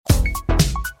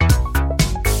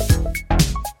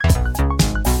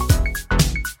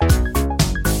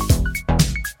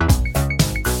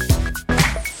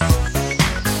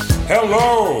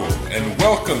Hello, and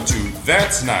welcome to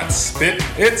That's Not Spit,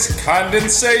 It's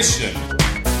Condensation.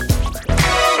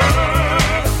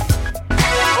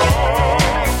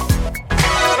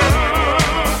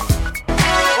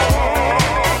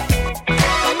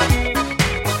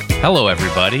 Hello,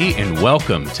 everybody, and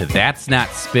welcome to That's Not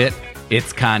Spit,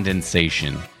 It's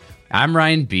Condensation. I'm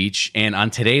Ryan Beach, and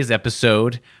on today's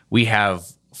episode, we have,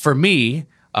 for me,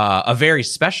 a very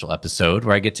special episode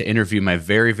where I get to interview my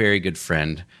very, very good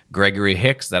friend, Gregory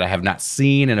Hicks, that I have not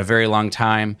seen in a very long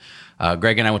time.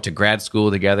 Greg and I went to grad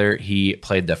school together. He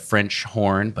played the French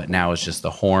horn, but now it's just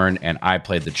the horn, and I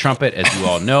played the trumpet, as you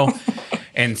all know.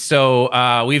 And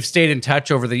so we've stayed in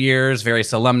touch over the years,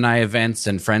 various alumni events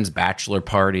and friends' bachelor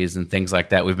parties and things like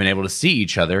that. We've been able to see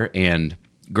each other. And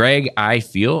Greg, I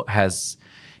feel, has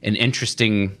an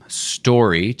interesting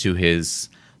story to his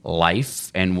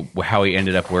life and how he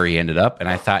ended up where he ended up. And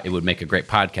I thought it would make a great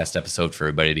podcast episode for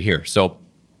everybody to hear. So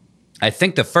I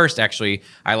think the first, actually,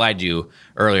 I lied to you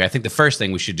earlier. I think the first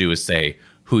thing we should do is say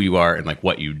who you are and like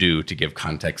what you do to give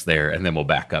context there. And then we'll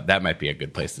back up. That might be a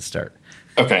good place to start.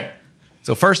 Okay.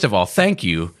 So first of all, thank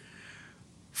you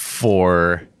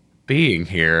for being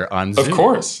here on Zoom. Of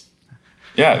course.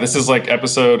 Yeah, this is like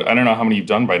episode, I don't know how many you've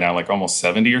done by now, like almost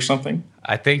 70 or something.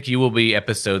 I think you will be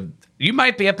you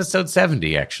might be episode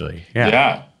 70, actually.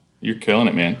 Yeah, you're killing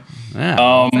it, man.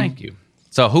 Yeah, thank you.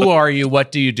 So who are you?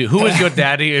 What do you do? Who is your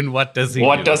daddy and what does he do?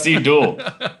 What does he do?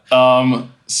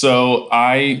 So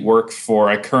I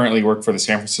currently work for the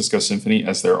San Francisco Symphony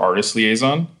as their artist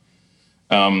liaison.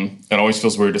 It always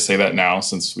feels weird to say that now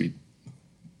since we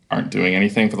aren't doing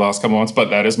anything for the last couple months, but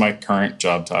that is my current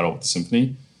job title with the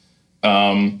symphony.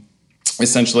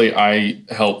 Essentially, I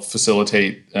help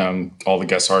facilitate all the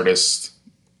guest artists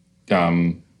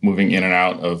moving in and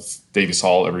out of Davies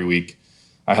Hall every week.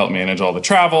 I help manage all the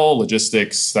travel,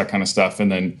 logistics, that kind of stuff.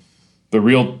 And then the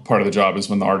real part of the job is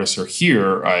when the artists are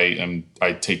here,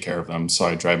 I take care of them. So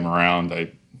I drive them around.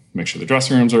 I make sure the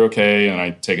dressing rooms are okay, and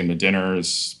I take them to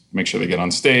dinners, make sure they get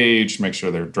on stage, make sure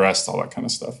they're dressed, all that kind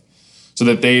of stuff, so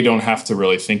that they don't have to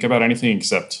really think about anything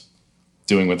except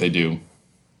doing what they do,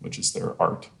 which is their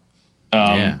art.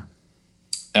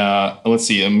 Let's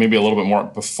see, maybe a little bit more.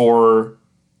 Before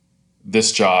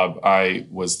this job, I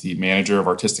was the manager of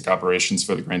artistic operations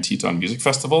for the Grand Teton Music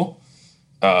Festival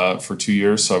for 2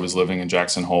 years. So I was living in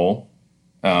Jackson Hole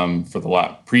for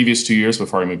the previous 2 years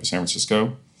before I moved to San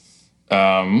Francisco.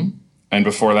 And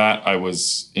before that, I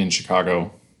was in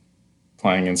Chicago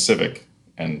playing in Civic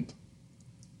and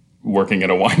working at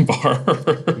a wine bar.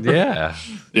 Yeah.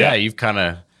 You've kind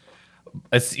of,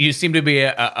 you seem to be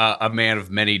a man of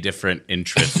many different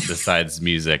interests besides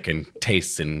music and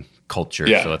tastes and culture.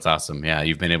 Yeah. So it's awesome. Yeah.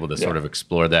 You've been able to sort of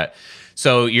explore that.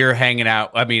 So you're hanging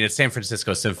out, I mean, it's San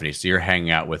Francisco Symphony. So you're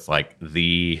hanging out with like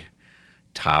the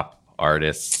top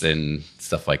artists and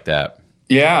stuff like that.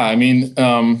 Yeah. I mean,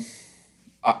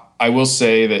 I will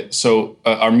say that, so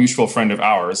our mutual friend of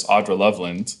ours, Audra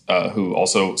Loveland, who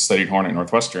also studied horn at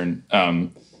Northwestern,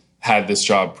 had this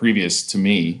job previous to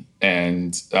me.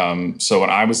 And so when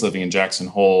I was living in Jackson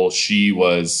Hole, she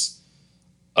was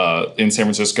in San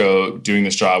Francisco doing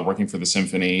this job, working for the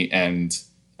symphony. And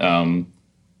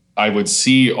I would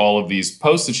see all of these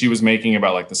posts that she was making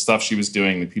about like the stuff she was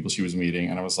doing, the people she was meeting.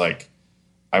 And I was like,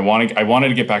 I wanted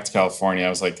to get back to California. I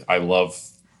was like, I love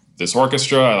this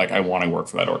orchestra. I want to work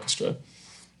for that orchestra.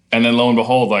 And then lo and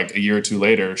behold, like a year or two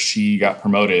later, she got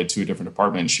promoted to a different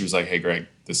department. She was like, hey, Greg,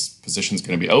 this position's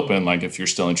going to be open. Like, if you're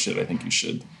still interested, I think you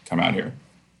should come out here.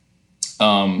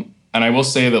 And I will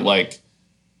say that, like,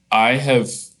 I have,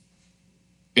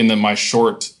 in my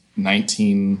short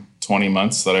 19, 20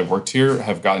 months that I've worked here,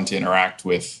 have gotten to interact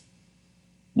with,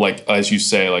 like, as you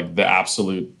say, like the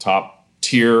absolute top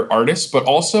tier artists, but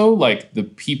also like the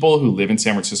people who live in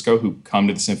San Francisco who come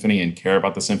to the symphony and care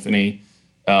about the symphony.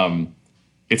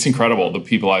 It's incredible. The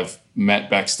people I've met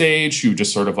backstage who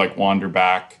just sort of like wander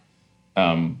back,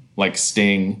 like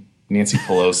Sting, Nancy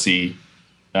Pelosi,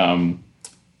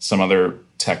 some other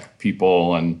tech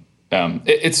people. And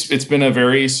it's been a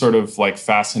very sort of like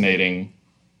fascinating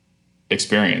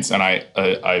experience. And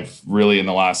I've really in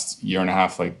the last year and a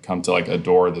half, like come to like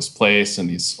adore this place and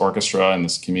this orchestra and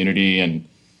this community. And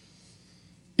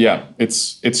yeah,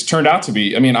 it's turned out to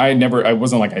be, I mean, I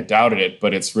wasn't like I doubted it,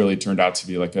 but it's really turned out to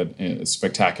be like a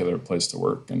spectacular place to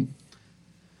work. And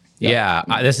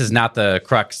this is not the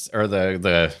crux or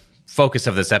the focus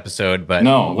of this episode, but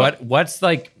no, what's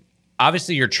like,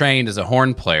 obviously you're trained as a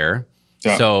horn player.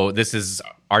 Yeah. So this is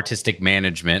artistic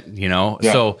management, you know?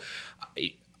 Yeah. So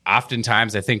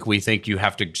oftentimes I think we think you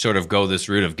have to sort of go this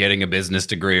route of getting a business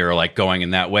degree or like going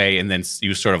in that way. And then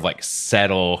you sort of like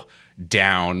settle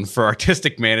down for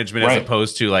artistic management as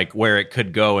opposed to like where it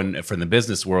could go and from the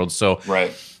business world. So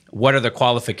what are the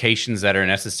qualifications that are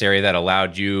necessary that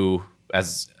allowed you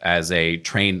as a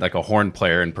trained, like a horn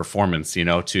player in performance,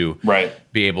 to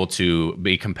be able to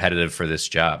be competitive for this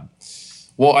job?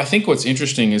 Well, I think what's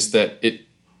interesting is that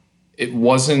it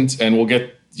wasn't, and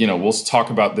we'll talk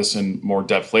about this in more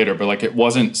depth later, but like it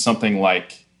wasn't something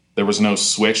like there was no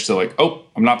switch to like, oh,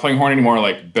 I'm not playing horn anymore,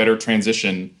 like better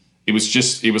transition. It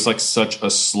was like such a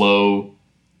slow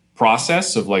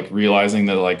process of like realizing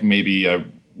that like maybe I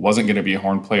wasn't going to be a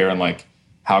horn player, and like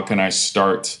how can I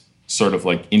start sort of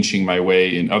like inching my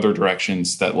way in other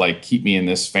directions that like keep me in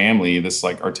this family, this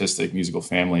like artistic musical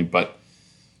family. But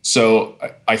so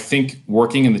I think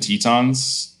working in the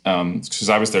Tetons, because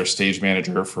I was their stage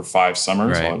manager for 5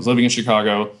 summers while I was living in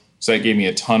Chicago, so that gave me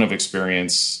a ton of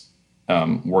experience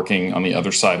working on the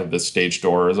other side of the stage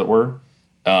door, as it were.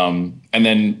 And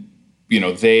then,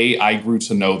 I grew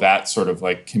to know that sort of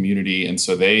like community. And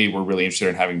so they were really interested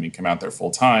in having me come out there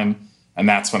full time. And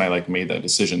that's when I like made that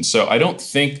decision. So I don't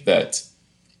think that,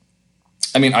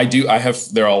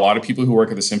 there are a lot of people who work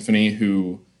at the symphony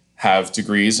who have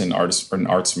degrees in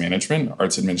arts management,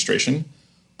 arts administration.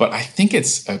 But I think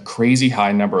it's a crazy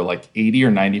high number, like 80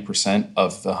 or 90%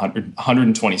 of the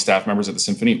 120 staff members at the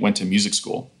symphony went to music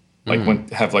school,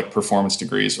 have like performance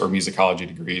degrees or musicology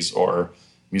degrees or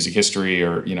music history,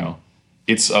 or,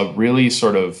 it's a really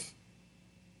sort of,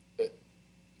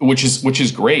 which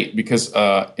is great, because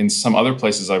in some other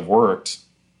places I've worked,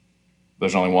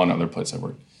 there's only one other place I've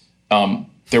worked.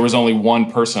 There was only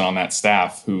one person on that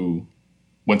staff who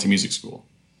went to music school.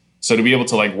 So to be able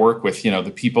to like work with,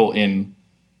 the people in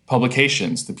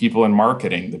publications, the people in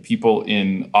marketing, the people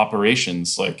in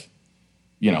operations, like,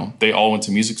 they all went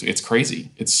to music school. It's crazy.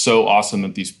 It's so awesome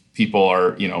that these people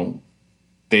are,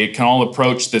 they can all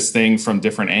approach this thing from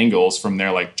different angles from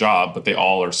their like job, but they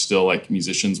all are still like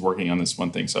musicians working on this one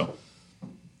thing. So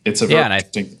it's a very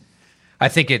interesting. I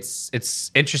think it's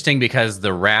interesting because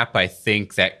the rap, I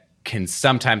think, that can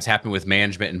sometimes happen with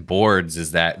management and boards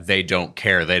is that they don't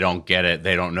care. They don't get it.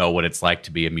 They don't know what it's like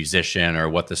to be a musician or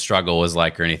what the struggle is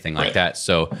like or anything like that.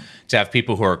 So to have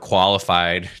people who are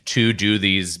qualified to do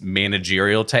these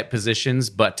managerial type positions,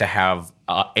 but to have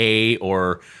a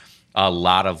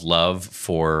lot of love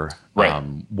for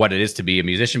what it is to be a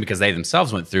musician because they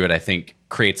themselves went through it, I think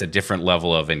creates a different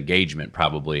level of engagement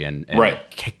probably and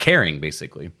caring,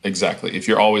 basically. Exactly. If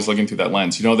you're always looking through that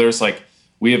lens, there's like,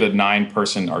 we have a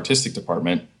 9-person artistic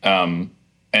department, and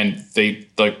they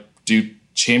like do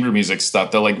chamber music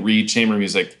stuff. They'll like read chamber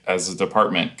music as a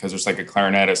department because there's like a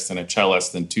clarinetist and a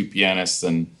cellist and 2 pianists,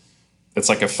 and it's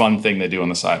like a fun thing they do on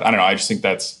the side. I don't know. I just think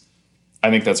that's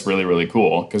really, really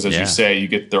cool because as you say,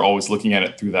 they're always looking at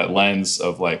it through that lens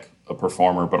of like a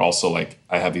performer, but also like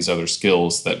I have these other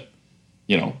skills that,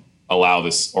 allow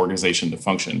this organization to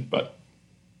function. But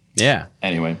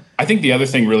anyway, I think the other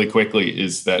thing really quickly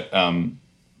is that,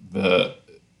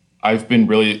 I've been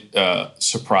really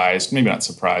surprised, maybe not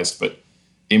surprised, but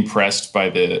impressed by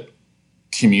the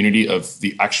community of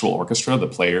the actual orchestra, the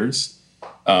players.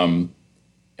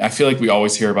 I feel like we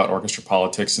always hear about orchestra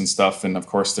politics and stuff, and of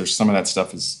course there's some of that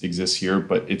stuff exists here,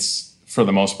 but it's for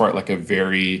the most part like a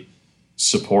very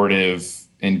supportive,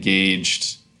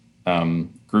 engaged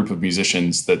group of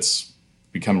musicians that's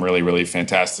become really, really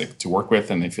fantastic to work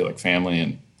with, and they feel like family.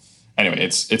 And anyway,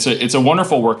 it's a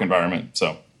wonderful work environment.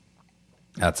 So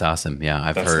that's awesome. Yeah,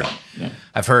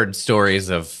 I've heard stories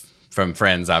from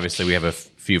friends. Obviously, we have a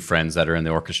few friends that are in the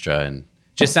orchestra, and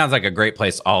just sounds like a great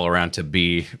place all around to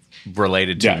be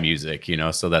related to music.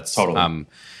 So that's totally. I'm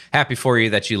happy for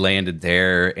you that you landed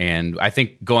there. And I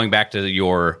think going back to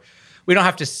we don't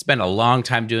have to spend a long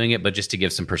time doing it, but just to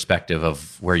give some perspective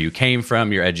of where you came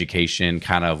from, your education,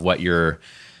 kind of what your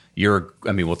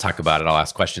we'll talk about it. I'll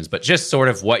ask questions, but just sort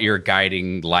of what your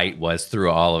guiding light was through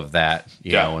all of that,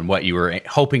 you know, and what you were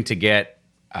hoping to get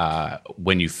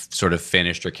when you sort of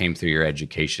finished or came through your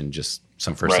education, just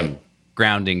some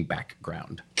grounding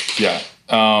background. Yeah.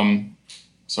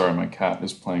 Sorry, my cat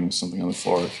is playing with something on the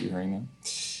floor if you're hearing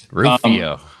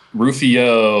that.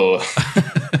 Rufio.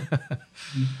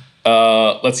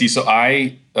 Let's see. So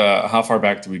how far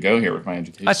back do we go here with my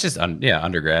education? That's just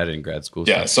undergrad and grad school.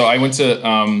 Yeah. So I went to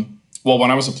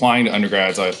when I was applying to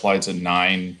undergrads, I applied to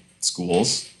 9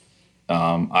 schools.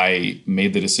 I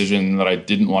made the decision that I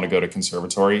didn't want to go to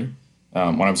conservatory.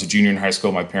 When I was a junior in high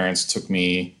school, my parents took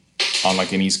me on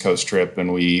like an East Coast trip,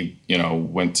 and we,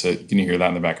 went to. Can you hear that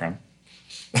in the background?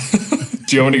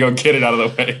 Do you want me to go get it out of the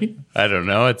way? I don't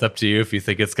know. It's up to you if you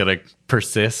think it's going to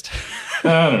persist.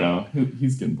 I don't know.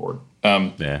 He's getting bored.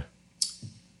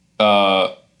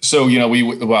 So,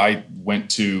 I went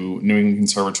to New England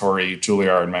Conservatory,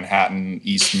 Juilliard, Manhattan,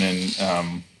 Eastman.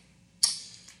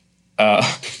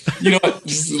 You know what?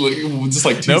 Just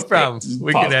like no problem.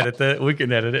 We can edit that. We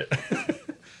can edit it.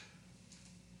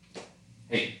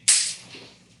 Hey.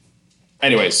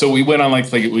 Anyway, so we went on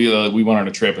we went on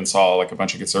a trip and saw like a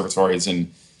bunch of conservatories,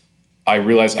 and I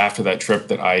realized after that trip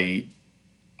that I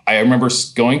remember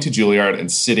going to Juilliard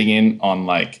and sitting in on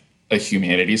like a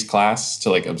humanities class to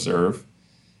like observe.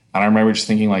 And I remember just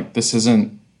thinking like, it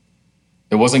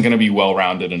wasn't going to be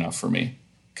well-rounded enough for me,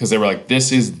 because they were like,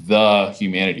 this is the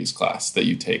humanities class that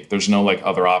you take. There's no like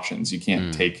other options. You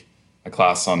can't take a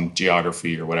class on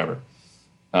geography or whatever.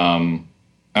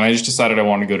 And I just decided I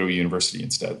wanted to go to a university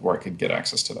instead where I could get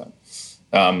access to that.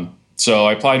 So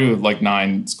I applied to like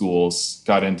 9 schools,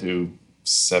 got into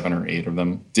 7 or 8 of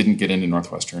them, didn't get into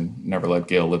Northwestern, never let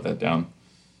Gail live that down.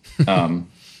 So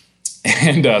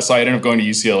I ended up going to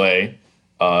UCLA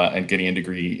and getting a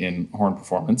degree in horn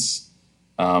performance.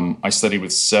 I studied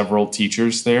with several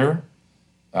teachers there.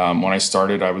 When I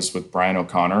started, I was with Brian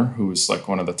O'Connor, who was like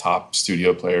one of the top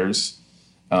studio players.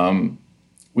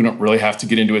 We don't really have to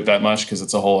get into it that much because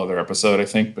it's a whole other episode, I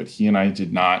think, but he and I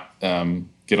did not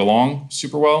get along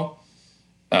super well.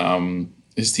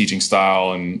 His teaching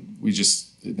style, and we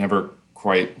just never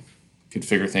quite could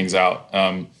figure things out.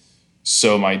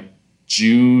 So my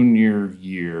senior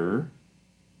year,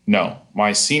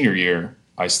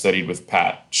 I studied with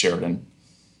Pat Sheridan,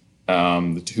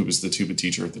 who was the tuba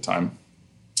teacher at the time.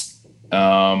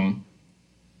 And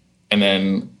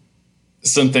then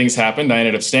some things happened. I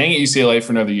ended up staying at UCLA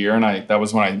for another year, and that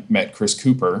was when I met Chris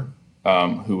Cooper,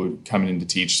 who would come in to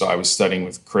teach. So I was studying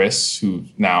with Chris, who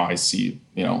now I see,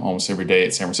 almost every day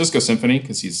at San Francisco Symphony,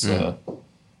 because he's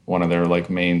one of their like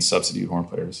main substitute horn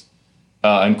players.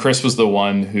 And Chris was the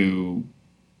one who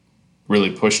really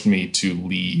pushed me to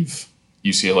leave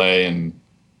UCLA and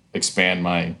expand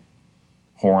my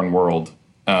horn world.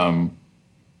 So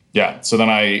then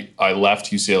I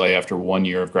left UCLA after 1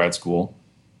 year of grad school.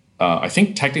 I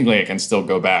think technically I can still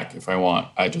go back if I want.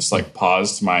 I just like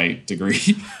paused my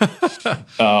degree.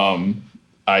 I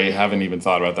haven't even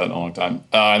thought about that in a long time.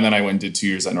 And then I went and did 2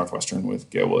 years at Northwestern with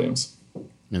Gail Williams.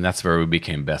 And that's where we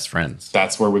became best friends.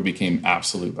 That's where we became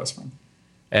absolute best friends.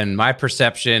 And my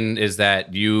perception is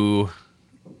that you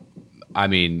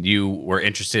were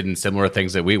interested in similar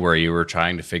things that we were. You were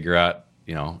trying to figure out,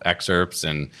 excerpts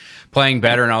and playing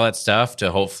better and all that stuff to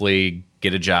hopefully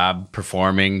get a job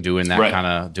performing, doing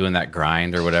that doing that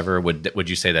grind or whatever. Would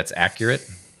you say that's accurate?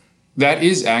 That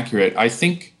is accurate. I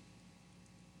think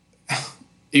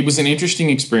it was an interesting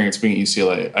experience being at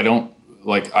UCLA.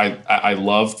 I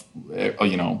loved,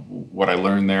 what I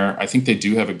learned there. I think they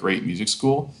do have a great music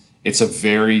school. It's a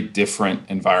very different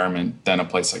environment than a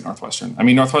place like Northwestern. I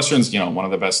mean, Northwestern's, one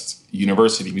of the best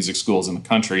university music schools in the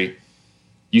country.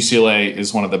 UCLA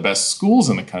is one of the best schools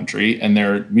in the country, and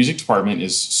their music department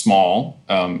is small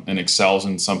and excels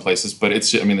in some places, but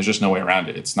there's just no way around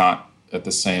it. It's not at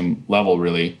the same level,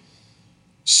 really.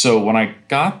 So when I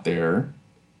got there,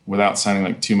 without sounding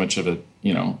like too much of a,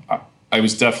 I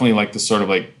was definitely like the sort of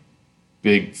like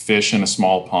big fish in a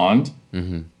small pond.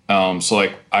 Mm-hmm. So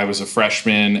like I was a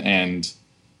freshman and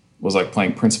was like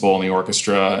playing principal in the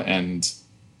orchestra, and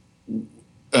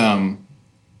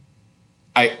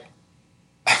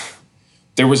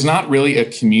there was not really a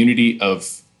community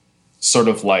of sort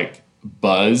of like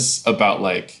buzz about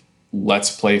like,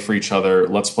 let's play for each other,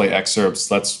 let's play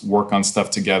excerpts, let's work on stuff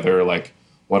together. Like,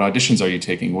 what auditions are you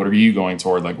taking? What are you going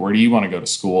toward? Like, where do you want to go to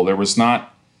school? It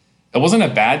wasn't a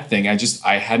bad thing.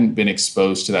 I hadn't been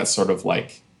exposed to that sort of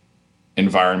like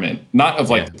environment, not of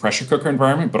like the pressure cooker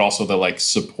environment, but also the like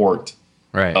support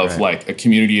of like a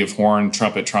community of horn,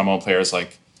 trumpet, trombone players.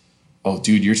 Like, oh,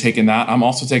 dude, you're taking that. I'm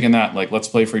also taking that. Like, let's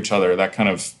play for each other. That kind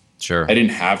of, sure. I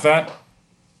didn't have that,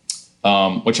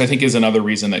 which I think is another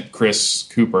reason that Chris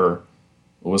Cooper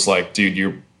was like,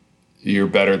 dude, you're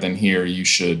better than here. You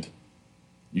should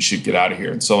get out of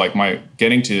here. And so like my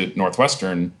getting to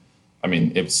Northwestern,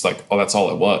 it was like, oh, that's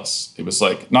all it was. It was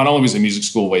like, not only was the music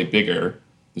school way bigger,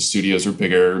 the studios were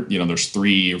bigger. There's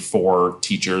 3 or 4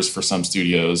 teachers for some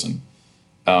studios. And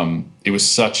it was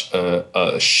such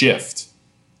a shift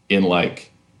in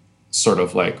like, sort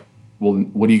of like, well,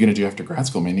 what are you going to do after grad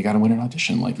school, man? You got to win an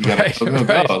audition. Like, you got to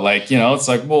go. Like, it's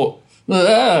like, well,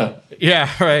 yeah,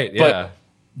 right. Yeah. But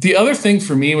the other thing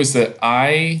for me was that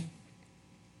I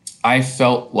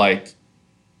felt like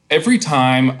every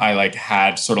time I like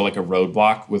had sort of like a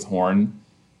roadblock with horn,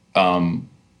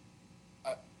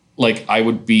 like I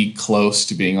would be close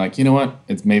to being like, you know what,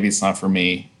 maybe it's not for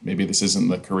me. Maybe this isn't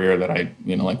the career that I,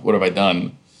 like, what have I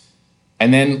done?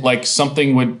 And then like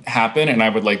something would happen and I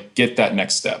would like get that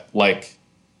next step. Like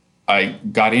I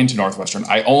got into Northwestern.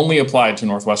 I only applied to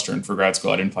Northwestern for grad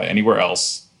school. I didn't apply anywhere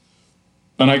else.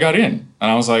 And I got in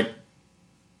and I was like,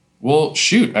 well,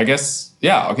 shoot, I guess,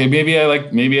 yeah, okay, maybe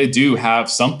I do have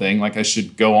something, like I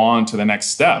should go on to the next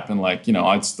step. And like,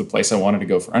 it's the place I wanted to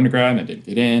go for undergrad and I didn't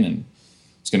get in and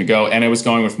I was going to go. And I was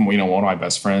going with, one of my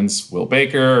best friends, Will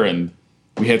Baker. And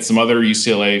we had some other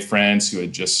UCLA friends who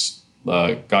had just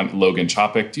gone, Logan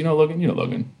Chopik. Do you know Logan? You know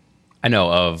Logan. I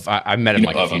know of, I met him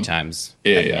like a few times.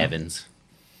 Yeah, at Evans.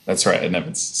 That's right, at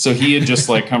Evans. So he had just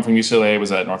like come from UCLA,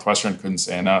 was at Northwestern, couldn't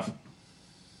say enough.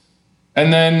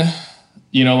 And then,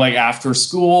 like after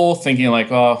school, thinking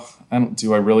like, oh,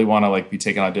 do I really want to like be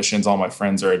taking auditions? All my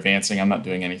friends are advancing. I'm not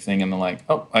doing anything. And then like,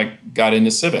 oh, I got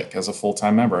into Civic as a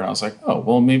full-time member. And I was like, oh,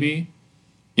 well, maybe,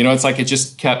 it's like it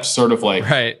just kept sort of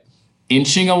like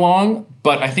inching along.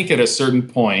 But I think at a certain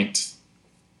point,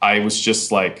 I was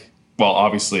just like, well,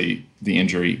 obviously the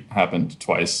injury happened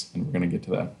twice and we're going to get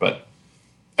to that. But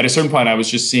at a certain point, I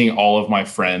was just seeing all of my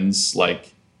friends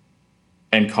like,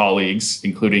 and colleagues,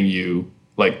 including you,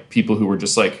 like people who were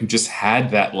just like, who just had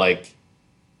that, like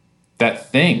that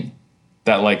thing,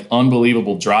 that like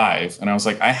unbelievable drive. And I was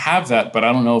like, I have that, but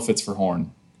I don't know if it's for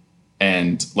horn.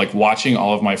 And like watching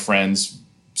all of my friends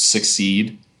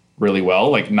succeed really well,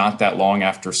 like not that long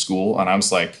after school. And I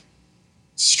was like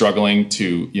struggling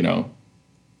to,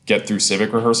 get through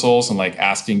Civic rehearsals and like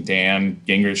asking Dan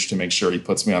Gingrich to make sure he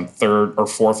puts me on third or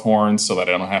fourth horn so that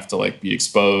I don't have to like be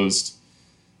exposed.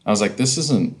 I was like, this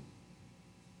isn't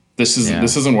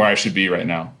where I should be right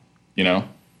now,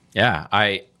 Yeah.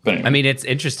 I mean, it's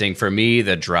interesting for me.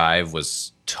 The drive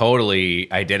was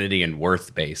totally identity and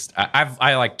worth based.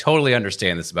 I like totally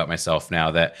understand this about myself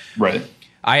now that right.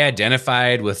 I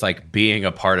identified with like being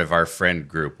a part of our friend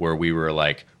group where we were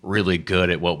like really good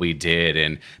at what we did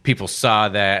and people saw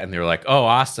that and they were like, oh,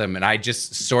 awesome. And I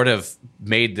just sort of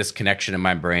made this connection in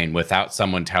my brain without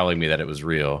someone telling me that it was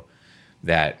real,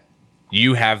 that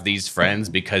you have these friends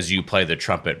because you play the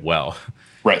trumpet well,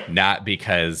 right? Not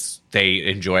because they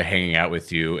enjoy hanging out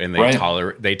with you and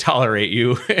they tolerate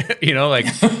you, like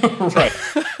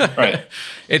right.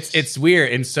 It's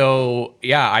weird. And so,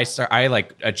 yeah, I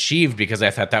like achieved because I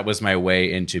thought that was my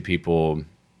way into people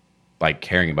like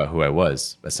caring about who I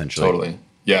was, essentially. Totally.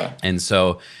 Yeah. And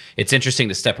so it's interesting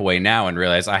to step away now and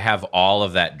realize I have all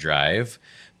of that drive,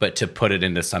 but to put it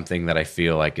into something that I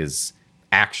feel like is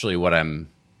actually what I'm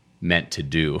meant to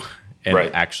do and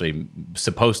actually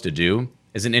supposed to do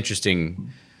is an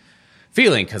interesting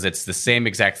feeling because it's the same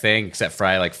exact thing except for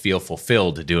I like feel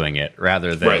fulfilled doing it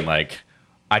rather than like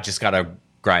I just gotta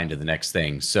grind to the next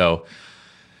thing. So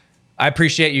I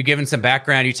appreciate you giving some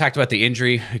background. You talked about the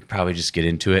injury. We could probably just get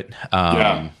into it.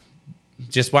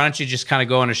 Just why don't you just kind of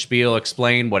go on a spiel,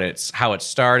 explain how it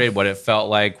started, what it felt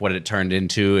like, what it turned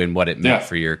into, and what it meant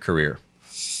for your career.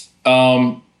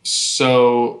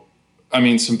 So I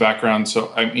mean, some background.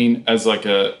 So, I mean, as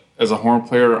a horn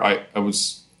player, I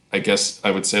was, I guess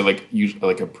I would say like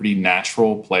a pretty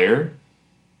natural player.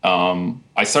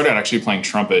 I started actually playing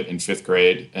trumpet in 5th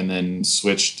grade and then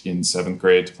switched in 7th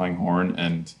grade to playing horn.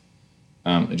 And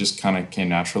it just kind of came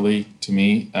naturally to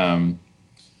me.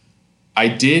 I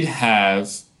did have,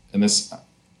 and this,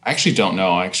 I actually don't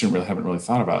know. I actually haven't really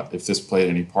thought about if this played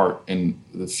any part in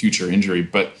the future injury.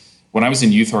 But when I was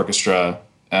in youth orchestra,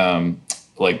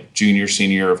 like junior,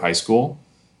 senior of high school,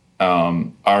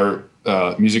 our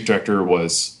music director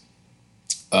was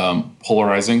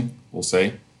polarizing, we'll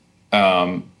say.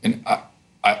 And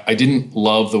I didn't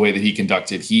love the way that he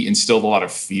conducted. He instilled a lot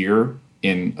of fear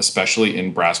especially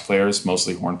in brass players,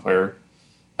 mostly horn player.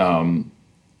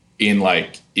 In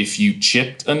like, if you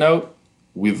chipped a note,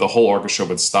 the whole orchestra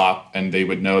would stop and they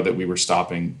would know that we were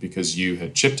stopping because you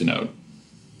had chipped a note.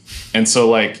 And so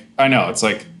like, I know it's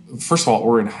like, first of all,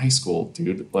 we're in high school,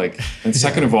 dude. Like, and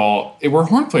second of all, we're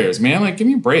horn players, man. Like, give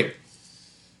me a break.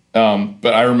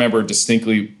 But I remember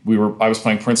distinctly, I was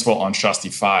playing principal on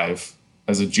Shasti 5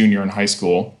 as a junior in high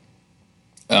school,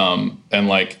 and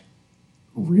like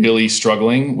really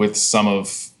struggling with some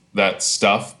of that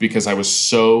stuff because I was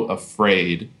so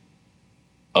afraid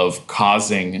of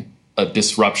causing a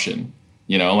disruption.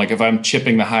 Like if I'm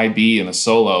chipping the high B in a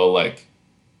solo, like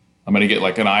I'm going to get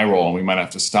like an eye roll and we might have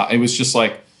to stop. It was just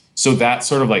like, so that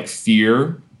sort of like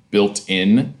fear built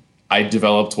in, I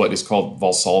developed what is called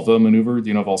Valsalva maneuver. Do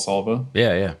you know Valsalva?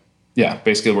 Yeah. Yeah,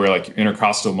 basically where like your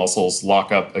intercostal muscles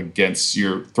lock up against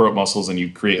your throat muscles and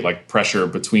you create like pressure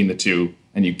between the two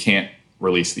and you can't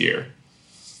release the air.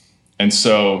 And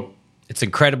so... It's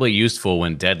incredibly useful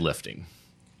when deadlifting.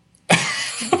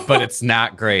 but it's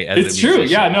not great as It's a true.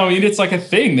 musician. Yeah, no, I mean, it's like a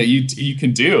thing that you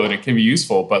can do and it can be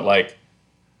useful. But like,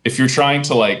 if you're trying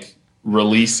to like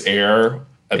release air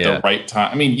at Yeah. the right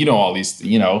time, I mean, you know, all these,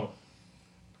 you know,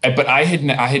 but I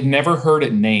had never heard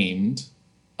it named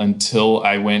until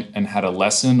I went and had a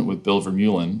lesson with Bill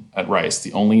Vermeulen at Rice.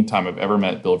 The only time I've ever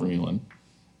met Bill Vermeulen.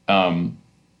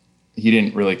 He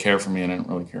didn't really care for me and I didn't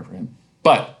really care for him.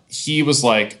 But he was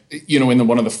like, you know,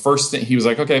 one of the first things, he was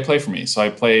like, okay, play for me. So I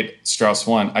played Strauss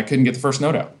 1. I couldn't get the first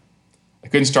note out. I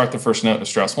couldn't start the first note of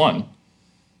Strauss 1.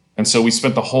 And so we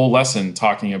spent the whole lesson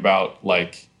talking about,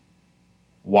 like,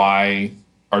 why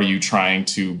are you trying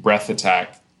to breath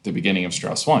attack the beginning of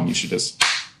Strauss 1? You should just,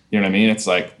 you know what I mean? It's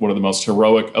like one of the most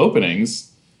heroic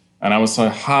openings. And I was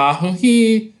like, ha, hoo,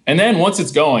 hee. And then once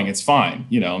it's going, it's fine.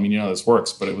 You know, I mean, you know how this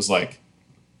works. But it was like,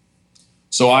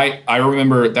 so I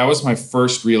remember that was my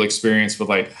first real experience with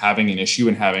like having an issue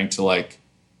and having to like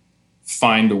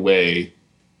find a way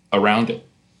around it.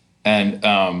 And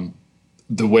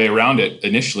the way around it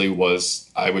initially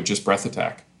was I would just breath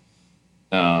attack.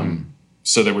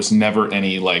 So there was never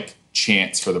any like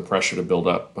chance for the pressure to build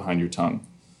up behind your tongue.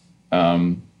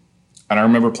 And I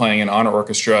remember playing an honor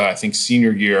orchestra, I think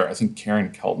senior year, I think Karen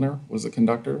Keltner was the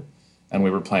conductor. And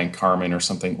we were playing Carmen or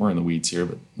something. We're in the weeds here,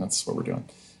 but that's what we're doing.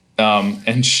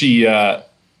 And she, there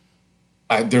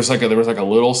was like a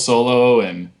little solo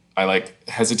and I like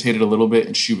hesitated a little bit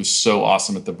and she was so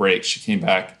awesome at the break. She came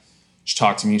back, she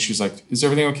talked to me. She was like, is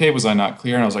everything okay? Was I not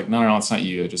clear? And I was like, no, it's not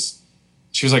you.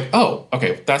 She was like, oh,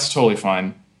 okay, that's totally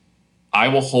fine. I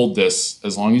will hold this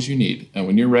as long as you need. And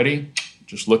when you're ready,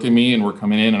 just look at me and we're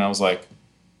coming in. And I was like,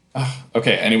 oh,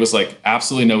 okay. And it was like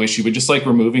absolutely no issue, but just like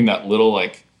removing that little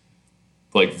like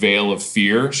veil of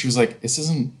fear. She was like,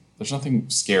 there's nothing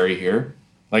scary here.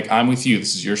 Like, I'm with you.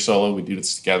 This is your solo. We do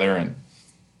this together. And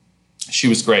she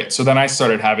was great. So then I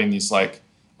started having these like,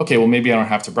 okay, well, maybe I don't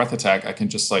have to breath attack. I can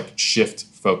just like shift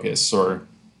focus or,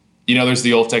 you know, there's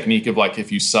the old technique of like,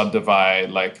 if you subdivide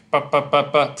like, ba, ba, ba,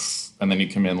 ba, and then you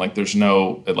come in, like,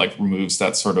 it like removes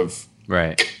that sort of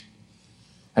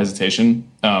hesitation.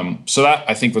 So that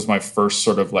I think was my first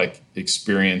sort of like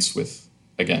experience with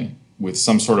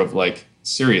some sort of like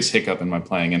serious hiccup in my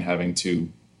playing and having to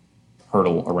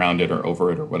hurdle around it or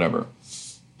over it or whatever.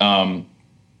 When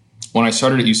I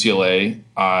started at UCLA,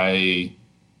 I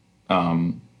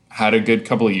had a good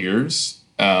couple of years.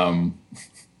 I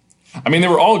mean, they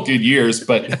were all good years,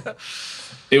 but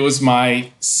it was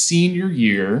my senior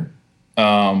year.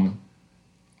 I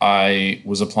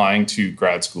was applying to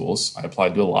grad schools. I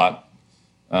applied to a lot.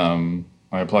 I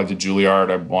applied to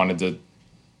Juilliard. I wanted to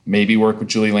maybe work with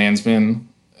Julie Landsman.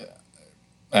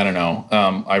 I don't know.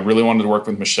 I really wanted to work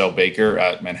with Michelle Baker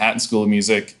at Manhattan School of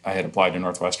Music. I had applied to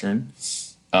Northwestern.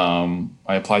 I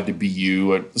applied to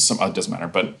BU. It doesn't matter.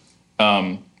 But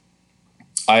I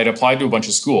had applied to a bunch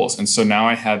of schools. And so now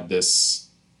I had this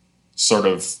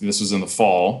this was in the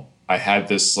fall. I had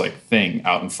this like thing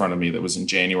out in front of me that was in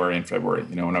January and February,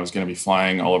 you know, when I was going to be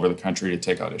flying all over the country to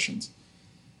take auditions.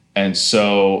 And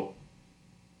so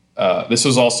this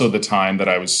was also the time that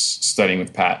I was studying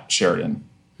with Pat Sheridan.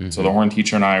 So the horn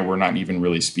teacher and I were not even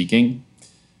really speaking.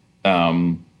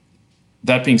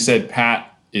 That being said,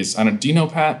 Pat is, do you know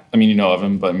Pat? I mean, you know of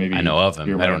him, but maybe. I know of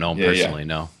him. I don't know him personally,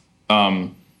 no.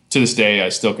 To this day, I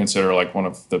still consider like one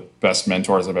of the best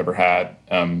mentors I've ever had.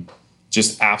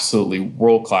 Just absolutely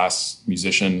world-class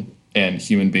musician and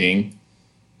human being.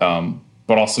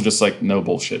 But also just like no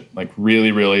bullshit, like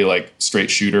really, really like straight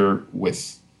shooter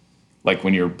with like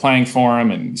when you're playing for him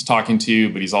and he's talking to you,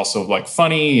 but he's also like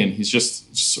funny and he's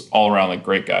just all around like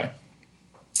great guy.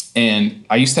 And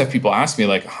I used to have people ask me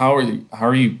like, how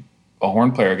are you a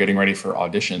horn player getting ready for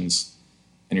auditions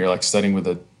and you're like studying with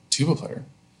a tuba player?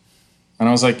 And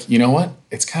I was like, you know what?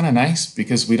 It's kind of nice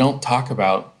because we don't talk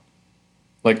about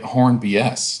like horn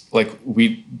BS. Like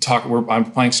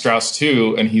I'm playing Strauss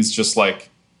 2 and he's just like,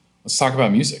 let's talk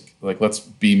about music. Like, let's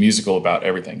be musical about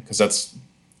everything.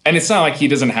 And it's not like he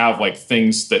doesn't have like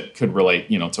things that could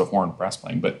relate, you know, to horn brass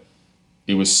playing, but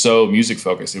it was so music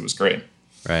focused. It was great.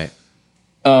 Right.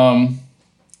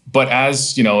 But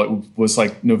as you know, it was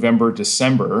like November,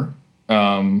 December.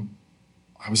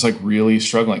 I was like really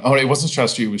struggling. Oh, it wasn't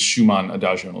Strauss 2, it was Schumann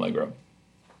Adagio and Allegro.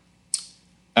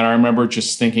 And I remember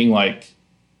just thinking like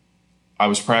I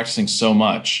was practicing so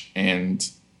much and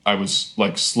I was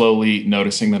like slowly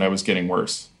noticing that I was getting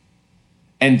worse.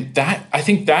 And I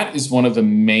think that is one of the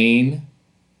main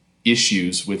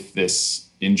issues with this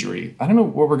injury. I don't know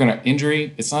what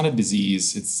injury. It's not a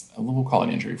disease. We'll call it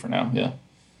injury for now. Yeah.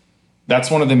 That's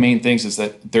one of the main things is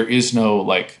that there is no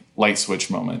like light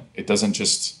switch moment. It doesn't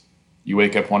just you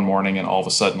wake up one morning and all of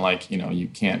a sudden, like, you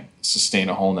can't sustain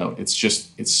a whole note.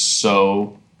 It's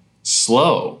so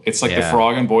slow. It's like the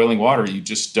frog in boiling water. You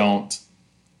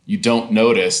don't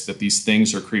notice that these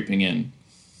things are creeping in.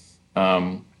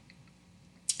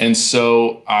 And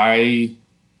so I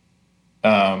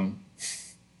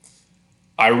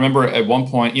remember at one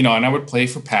point, and I would play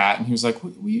for Pat, and he was like,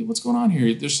 what's going on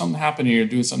here? There's something happening. You're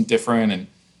doing something different. And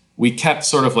we kept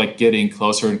sort of like getting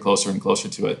closer and closer and closer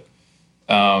to it.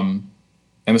 And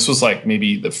this was like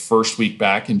maybe the first week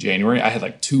back in January. I had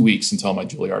like 2 weeks until my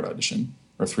Juilliard audition,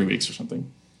 or 3 weeks or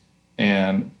something.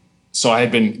 And so I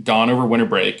had been gone over winter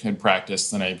break, had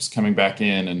practiced, and I was coming back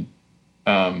in,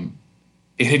 and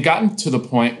it had gotten to the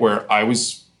point where I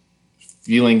was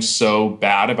feeling so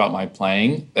bad about my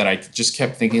playing that I just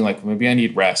kept thinking, like, maybe I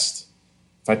need rest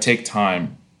if I take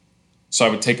time. So I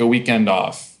would take a weekend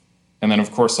off. And then,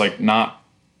 of course, like, not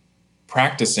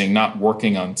practicing, not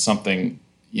working on something,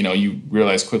 you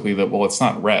realize quickly that, well, it's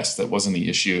not rest. That wasn't the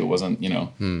issue. It wasn't,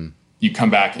 you come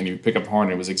back and you pick up a horn,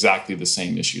 and it was exactly the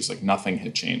same issues. Like, nothing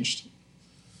had changed.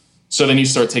 So then you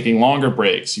start taking longer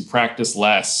breaks. You practice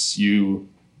less.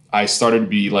 I started to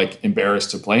be like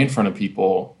embarrassed to play in front of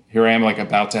people. Here I am, like,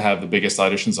 about to have the biggest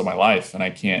auditions of my life, and I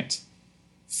can't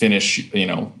finish,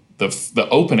 the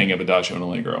opening of Adagio and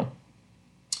Allegro.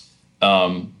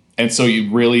 And so you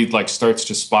really, like, starts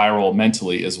to spiral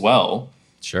mentally as well.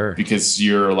 Sure. Because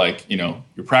you're like, you're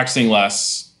practicing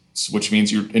less, which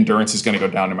means your endurance is going to go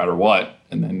down no matter what.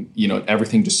 And then,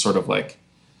 everything just sort of like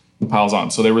piles on.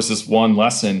 So there was this one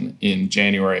lesson in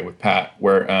January with Pat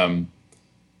where,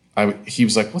 he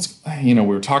was like, we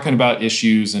were talking about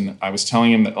issues, and I was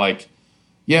telling him that, like,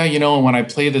 when I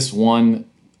play this one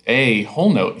A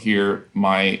whole note here,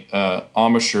 my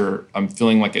embouchure, I'm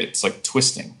feeling like it's like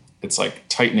twisting. It's like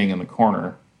tightening in the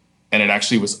corner, and it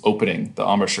actually was opening the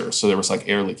embouchure. So there was like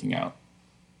air leaking out.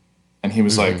 And he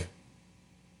was like,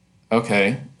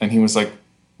 okay. And he was like,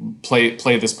 play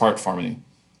this part for me.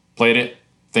 Played it.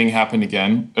 Thing happened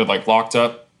again. It like locked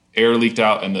up, air leaked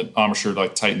out, and the embouchure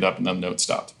like tightened up, and then the note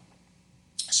stopped.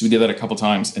 So we did that a couple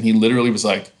times, and he literally was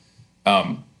like,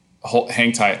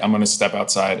 hang tight. I'm going to step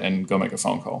outside and go make a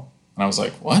phone call. And I was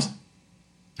like, what?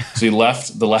 So he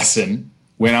left the lesson,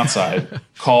 went outside,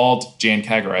 called Jan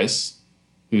Kagarais,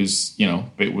 who's,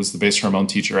 was the bass trombone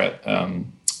teacher at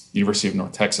University of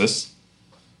North Texas,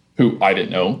 who I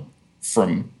didn't know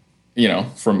from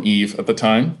Eve at the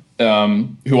time,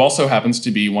 who also happens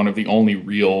to be one of the only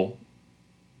real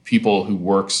people who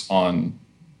works on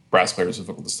brass players with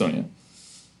vocal dystonia.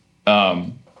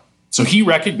 So he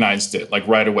recognized it like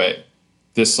right away,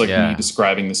 me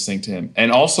describing this thing to him,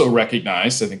 and also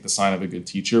recognized, I think, the sign of a good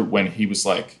teacher when he was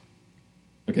like,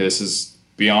 okay, this is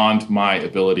beyond my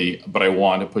ability, but I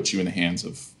want to put you in the hands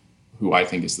of who I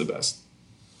think is the best.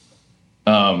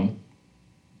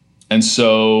 And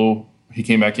so he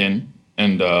came back in,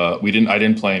 and I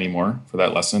didn't play anymore for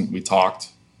that lesson. We talked,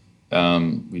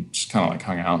 we just kind of like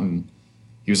hung out, and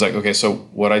he was like, okay, so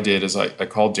what I did is I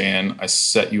called Jan. I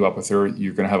set you up with her.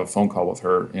 You're going to have a phone call with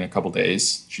her in a couple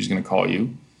days. She's going to call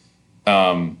you,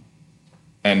 and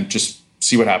just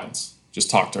see what happens. Just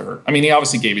talk to her. I mean, he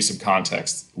obviously gave you some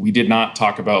context. We did not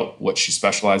talk about what she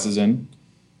specializes in.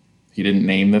 He didn't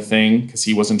name the thing because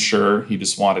he wasn't sure. He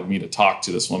just wanted me to talk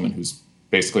to this woman who's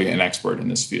basically an expert in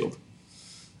this field.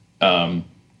 So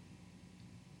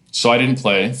I didn't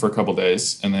play for a couple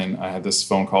days, and then I had this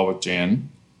phone call with Jan.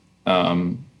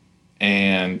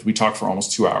 And we talked for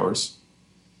almost 2 hours,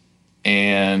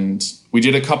 and we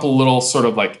did a couple little sort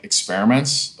of like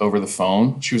experiments over the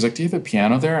phone. She was like, do you have a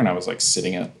piano there? And I was like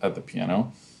sitting at the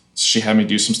piano. So she had me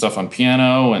do some stuff on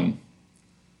piano, and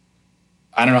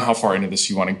I don't know how far into this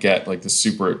you want to get, like the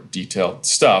super detailed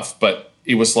stuff, but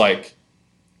it was like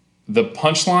the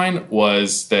punchline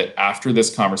was that after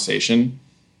this conversation,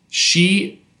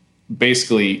 she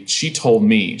told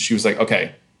me, she was like,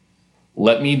 okay,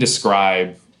 let me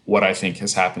describe what I think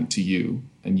has happened to you,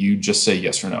 and you just say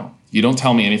yes or no. You don't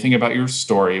tell me anything about your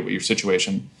story, about your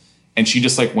situation. And she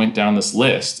just like went down this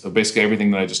list of basically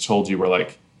everything that I just told you, where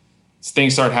like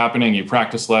things start happening, you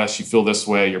practice less, you feel this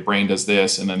way, your brain does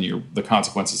this, and then the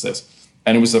consequence is this.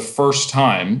 And it was the first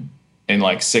time in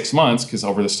like 6 months, because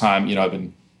over this time, I've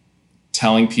been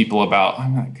telling people about,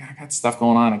 I got stuff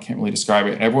going on, I can't really describe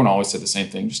it. And everyone always said the same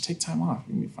thing, just take time off,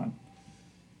 you're gonna be fine.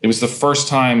 It was the first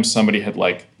time somebody had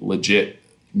like legit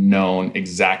known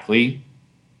exactly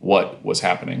what was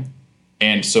happening.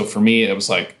 And so for me, it was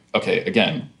like, okay,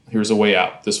 again, here's a way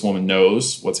out. This woman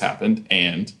knows what's happened.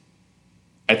 And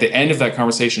at the end of that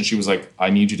conversation, she was like,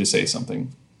 I need you to say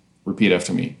something. Repeat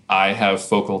after me. I have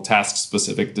focal task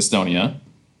specific dystonia,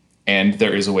 and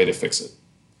there is a way to fix it.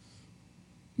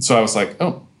 So I was like,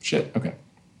 oh, shit, okay.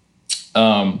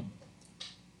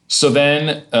 So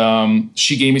then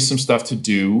she gave me some stuff to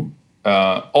do.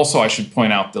 Also, I should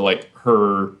point out that like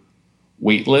her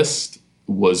wait list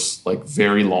was like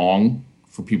very long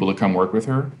for people to come work with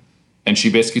her. And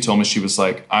she basically told me, she was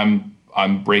like, I'm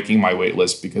breaking my wait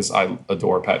list because I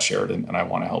adore Pat Sheridan and I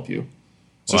want to help you.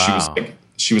 So Wow.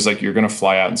 she was like, you're going to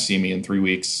fly out and see me in 3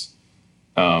 weeks.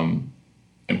 And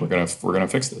we're going to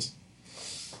fix this.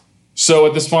 So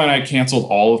at this point, I canceled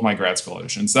all of my grad school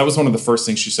auditions. That was one of the first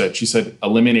things she said. She said,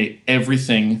 eliminate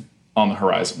everything on the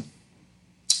horizon.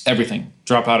 Everything.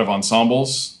 Drop out of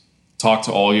ensembles. Talk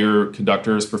to all your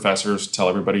conductors, professors. Tell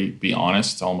everybody, be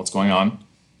honest. Tell them what's going on.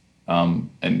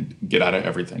 And get out of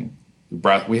everything.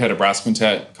 We had a brass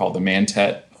quintet called the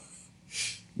Mantet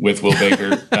with Will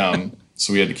Baker.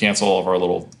 So we had to cancel all of our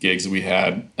little gigs that we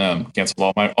had. Cancel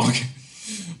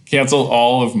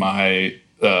all of my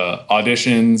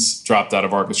auditions, dropped out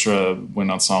of orchestra,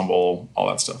 wind ensemble, all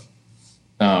that stuff.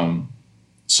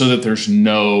 So that there's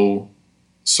no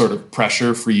sort of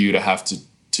pressure for you to have to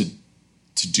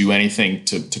do anything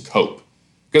to cope.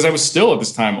 Because I was still at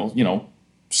this time,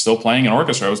 still playing in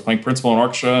orchestra. I was playing principal in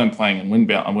orchestra and playing in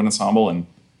wind ensemble, and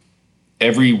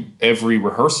every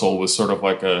rehearsal was sort of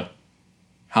like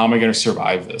how am I going to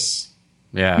survive this?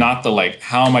 Yeah. Not the like,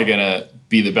 how am I going to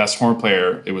be the best horn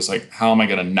player? It was like, how am I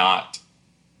going to not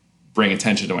bring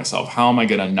attention to myself? How am I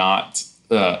going to not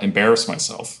embarrass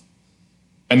myself?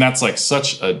 And that's like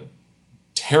such a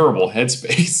terrible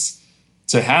headspace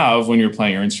to have when you're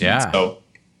playing your instrument. Yeah. So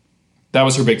that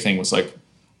was her big thing, was like,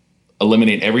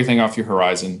 eliminate everything off your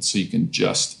horizon so you can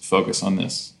just focus on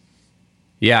this.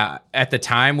 Yeah. At the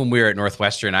time when we were at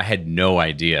Northwestern, I had no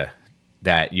idea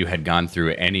that you had gone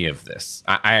through any of this.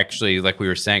 I actually, like we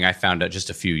were saying, I found out just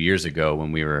a few years ago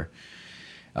when we were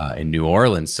in New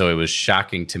Orleans. So it was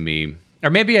shocking to me. Or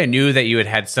maybe I knew that you had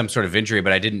had some sort of injury,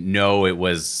 but I didn't know it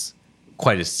was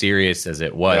quite as serious as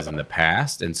it was in the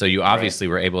past. And so you obviously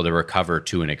were able to recover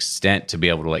to an extent to be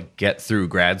able to like get through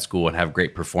grad school and have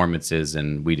great performances.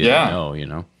 And we didn't know,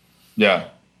 Yeah.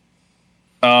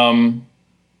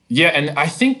 Yeah. And I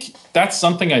think that's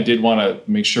something I did want to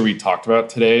make sure we talked about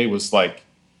today, was like,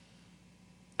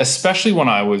 especially when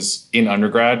I was in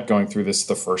undergrad going through this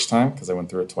the first time, because I went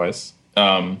through it twice,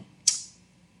 the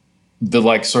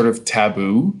like sort of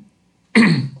taboo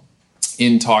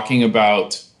in talking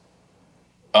about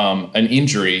an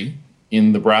injury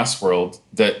in the brass world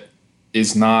that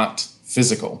is not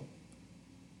physical.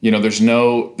 There's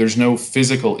no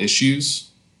physical issues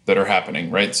that are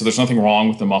happening, right? So there's nothing wrong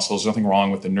with the muscles, nothing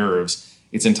wrong with the nerves.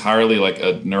 It's entirely like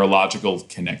a neurological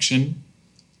connection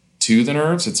to the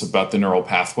nerves. It's about the neural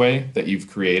pathway that you've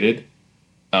created.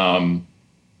 And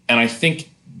I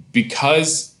think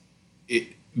because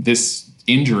this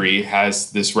injury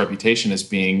has this reputation as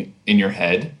being in your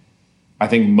head, I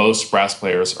think most brass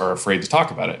players are afraid to talk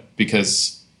about it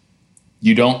because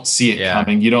you don't see it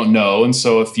coming. You don't know. And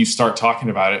so if you start talking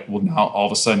about it, well, now all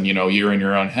of a sudden, you're in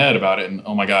your own head about it and,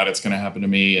 oh my God, it's going to happen to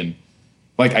me. And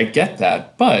like, I get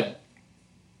that. But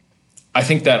I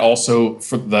think that also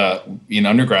in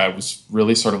undergrad was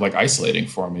really sort of like isolating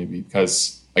for me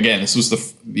because, again, this was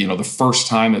the first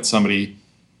time that somebody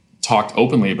talked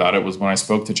openly about it was when I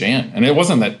spoke to Jan. And it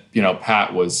wasn't that,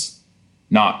 Pat was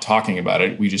not talking about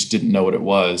it. We just didn't know what it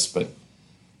was. But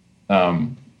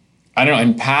I don't know.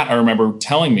 And Pat, I remember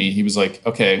telling me, he was like,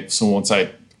 okay, so once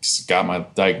I got my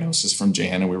diagnosis from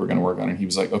Jan and we were going to work on it, he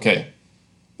was like, okay,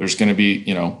 there's going to be,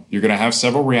 you're going to have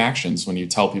several reactions when you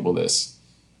tell people this.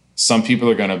 Some people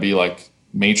are going to be like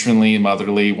matronly,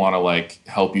 motherly, want to like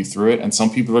help you through it. And some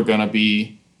people are going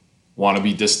to want to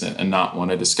be distant and not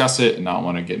want to discuss it and not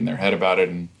want to get in their head about it.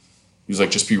 And he was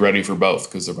like, just be ready for both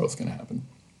because they're both going to happen.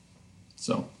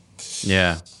 So,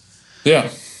 yeah.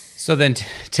 So then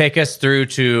take us through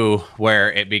to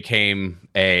where it became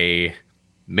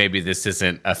maybe this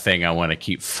isn't a thing I want to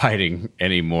keep fighting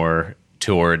anymore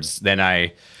towards.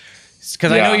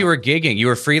 Because I know you were gigging, you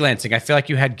were freelancing. I feel like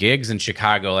you had gigs in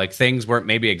Chicago, like things weren't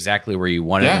maybe exactly where you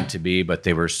wanted them to be, but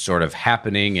they were sort of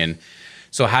happening. And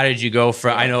so how did you go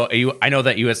from, I know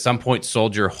that you at some point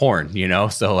sold your horn,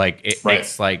 so like,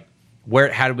 it's like,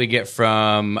 how did we get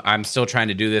from I'm still trying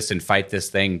to do this and fight this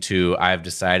thing to I've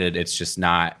decided it's just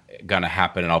not going to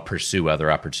happen and I'll pursue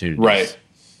other opportunities? Right.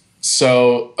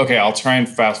 So, okay, I'll try and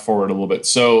fast forward a little bit.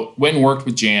 So when worked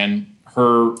with Jan,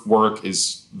 her work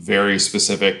is very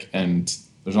specific and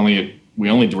we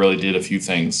only really did a few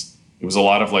things. It was a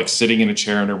lot of like sitting in a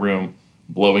chair in a room,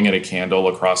 blowing at a candle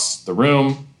across the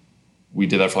room. We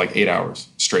did that for like 8 hours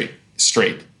straight,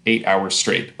 8 hours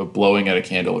straight of blowing at a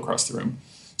candle across the room.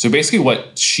 So basically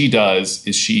what she does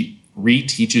is she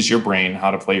reteaches your brain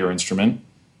how to play your instrument,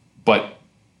 but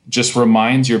just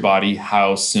reminds your body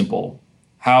how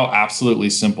absolutely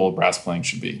simple brass playing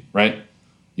should be, right?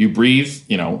 You breathe,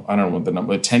 I don't know what the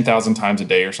number, 10,000 times a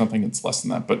day or something. It's less than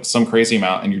that, but some crazy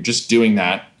amount. And you're just doing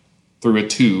that through a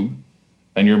tube,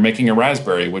 and you're making a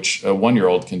raspberry, which a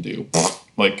 1-year-old can do.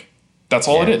 Like, that's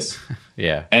all it is.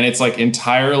 Yeah. And it's like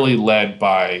entirely led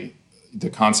by the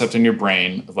concept in your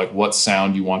brain of like what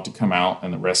sound you want to come out,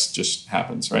 and the rest just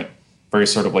happens, right? Very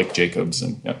sort of like Jacobs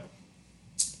and yeah.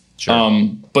 Sure.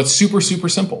 But super, super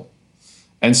simple.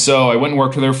 And so I went and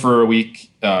worked with her for a week,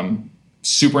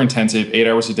 super intensive, 8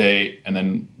 hours a day. And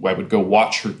then I would go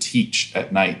watch her teach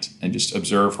at night and just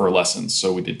observe her lessons.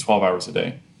 So we did 12 hours a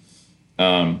day.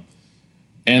 And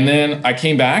then I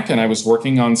came back and I was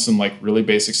working on some like really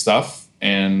basic stuff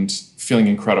and feeling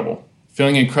incredible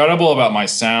about my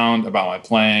sound, about my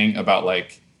playing, about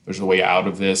like, there's a way out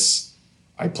of this.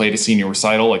 I played a senior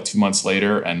recital like 2 months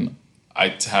later, and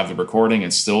I have the recording,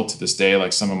 and still to this day,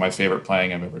 like some of my favorite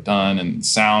playing I've ever done, and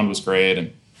sound was great.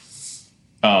 And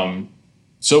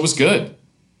so it was good.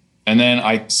 And then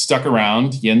I stuck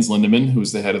around. Jens Lindemann, who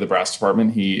was the head of the brass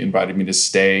department, he invited me to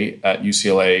stay at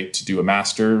UCLA to do a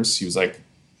master's. He was like,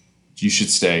 you should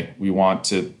stay. We want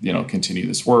to, continue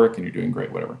this work, and you're doing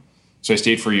great, whatever. So I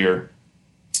stayed for a year,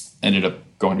 ended up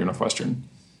going to Northwestern.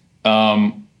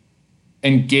 And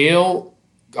Gail,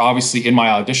 obviously in my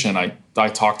audition, I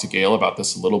talked to Gail about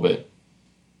this a little bit,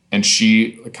 and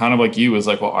she, kind of like you, was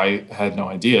like, well, I had no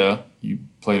idea. You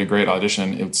played a great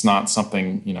audition. It's not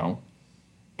something,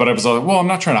 but I was like, well, I'm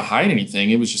not trying to hide anything.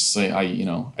 It was just like, I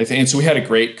think, and so we had a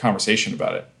great conversation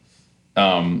about it.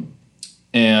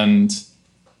 And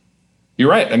you're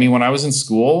right. I mean, when I was in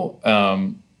school,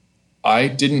 I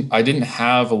didn't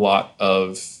have a lot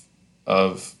of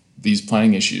these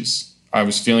playing issues. I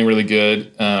was feeling really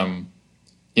good.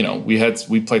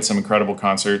 We played some incredible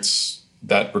concerts.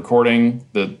 That recording,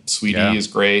 the Sweetie, is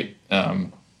great.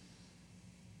 I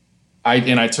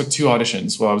took 2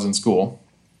 auditions while I was in school.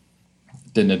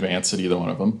 Didn't advance at either one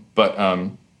of them, but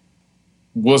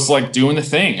was like doing the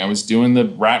thing. I was doing the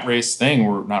rat race thing,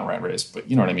 or not rat race, but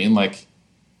you know what I mean? Like,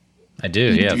 I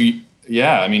do, yeah.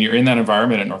 Yeah, I mean, you're in that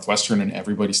environment at Northwestern, and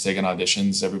everybody's taking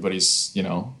auditions. Everybody's,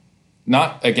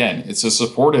 not, again, it's a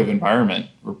supportive environment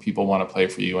where people want to play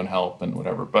for you and help and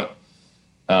whatever. But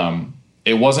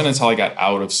it wasn't until I got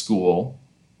out of school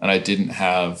and I didn't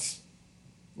have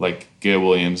like Gail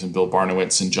Williams and Bill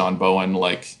Barnowitz and John Bowen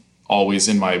like always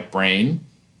in my brain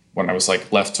when I was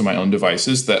like left to my own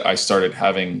devices that I started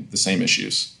having the same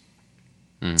issues.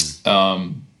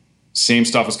 Same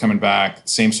stuff was coming back,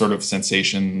 same sort of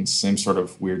sensations, same sort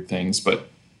of weird things. But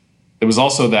it was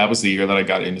also, that was the year that I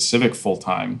got into Civic full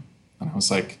time. And I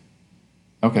was like,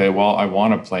 okay, well, I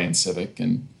want to play in Civic.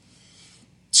 And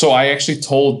so I actually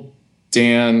told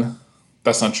Dan,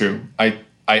 that's not true. I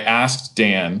asked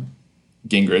Dan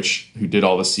Gingrich, who did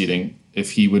all the seating,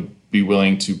 if he would be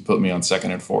willing to put me on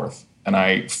 2nd and 4th. And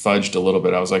I fudged a little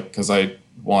bit. I was like, because I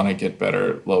want to get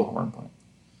better at low horn playing.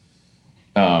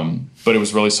 But it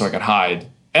was really so I could hide.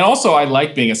 And also I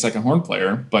like being a second horn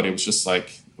player, but it was just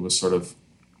like, it was sort of,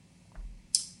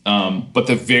 but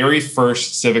the very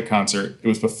first Civic concert, it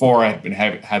was before I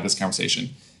had this conversation,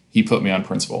 he put me on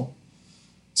principal.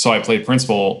 So I played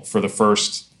principal for the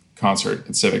first concert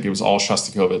at Civic. It was all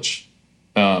Shostakovich.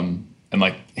 And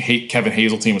like Kevin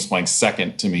Hazeltine was playing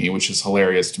second to me, which is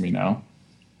hilarious to me now.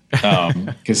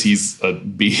 Cause he's a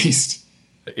beast.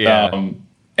 Yeah.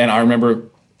 And I remember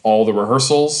all the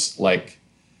rehearsals, like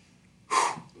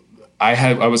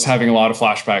I was having a lot of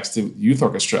flashbacks to youth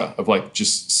orchestra of like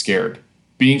just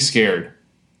being scared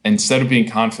instead of being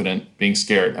confident, being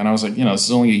scared. And I was like, this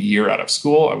is only a year out of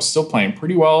school. I was still playing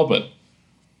pretty well, but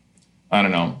I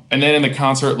don't know. And then in the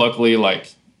concert, luckily,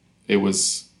 like it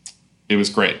was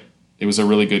great. It was a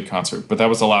really good concert, but that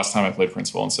was the last time I played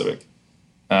principal in Civic.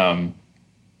 And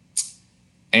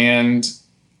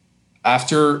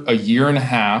after a year and a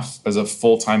half as a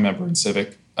full-time member in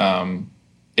Civic,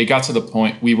 it got to the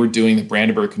point we were doing the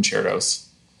Brandenburg Concerti,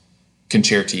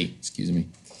 excuse me.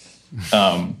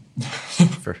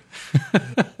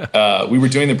 We were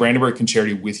doing the Brandenburg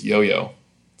Concerti with Yo-Yo,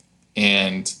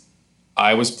 and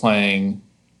I was playing.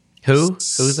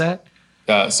 Who's that?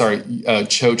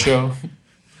 Cho-Cho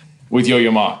with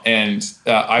Yo-Yo Ma, and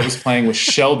I was playing with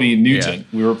Shelby Nugent.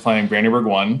 Yeah. We were playing Brandenburg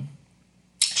 1.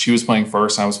 She was playing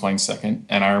first, I was playing second.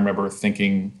 And I remember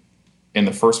thinking in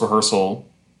the first rehearsal,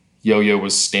 Yo-Yo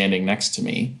was standing next to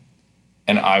me.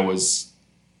 And I was,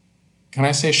 can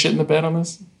I say shit in the bed on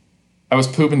this? I was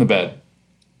pooping the bed.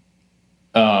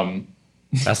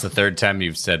 That's the third time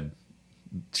you've said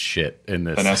shit in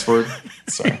this. An S word?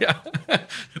 Sorry. Yeah,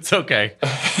 it's okay.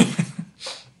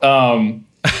 I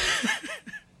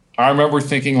remember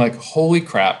thinking like, holy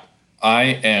crap, I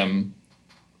am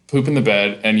pooping the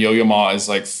bed and Yo-Yo Ma is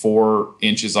like 4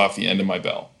 inches off the end of my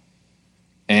bell.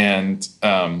 And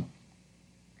I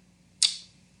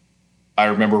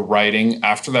remember writing,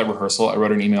 after that rehearsal, I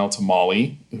wrote an email to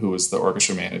Molly, who was the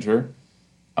orchestra manager.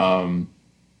 And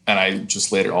I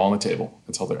just laid it all on the table.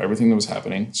 I told her everything that was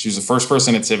happening. She was the first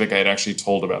person at Civic I had actually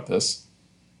told about this.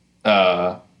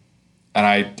 And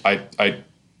I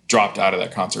dropped out of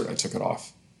that concert. I took it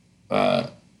off. I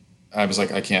was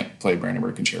like, I can't play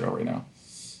Brandenburg Concerto right now.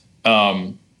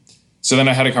 So then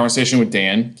I had a conversation with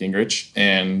Dan Gingrich,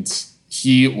 and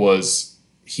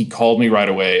he called me right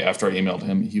away after I emailed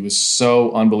him. He was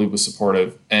so unbelievably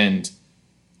supportive. And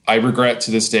I regret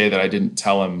to this day that I didn't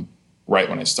tell him right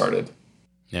when I started.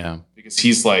 Yeah. Because he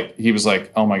was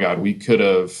like, oh my God, we could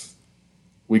have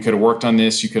worked on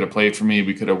this. You could have played for me.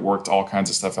 We could have worked all kinds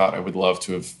of stuff out. I would love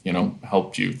to have,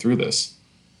 helped you through this.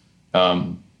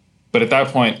 But at that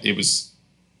point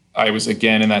I was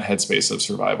again in that headspace of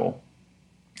survival,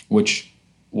 which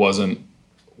wasn't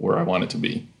where I wanted to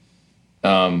be.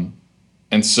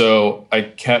 And so I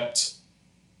kept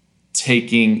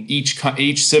taking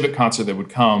each Civic concert that would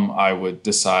come, I would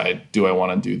decide, do I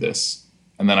want to do this?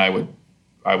 And then I would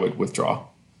withdraw.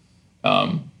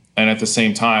 And at the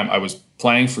same time, I was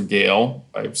playing for Gail.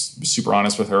 I was super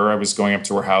honest with her. I was going up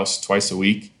to her house twice a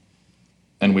week,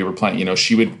 and we were playing.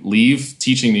 She would leave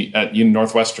teaching me at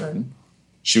Northwestern.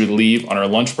 She would leave on her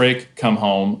lunch break, come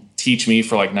home, teach me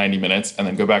for like 90 minutes, and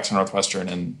then go back to Northwestern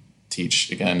and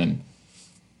teach again. And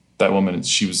that woman,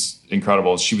 she was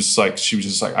incredible. She was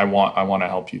just like, I want to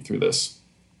help you through this.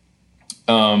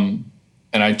 And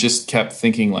I just kept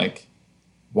thinking like,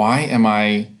 why am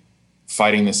I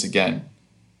fighting this again?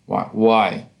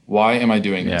 Why am I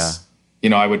doing this?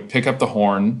 Yeah. I would pick up the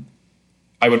horn.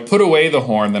 I would put away the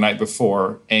horn the night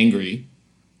before, angry,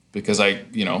 because I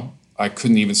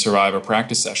couldn't even survive a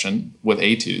practice session with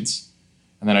etudes.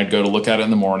 And then I'd go to look at it in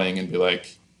the morning and be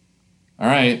like, all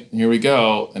right, here we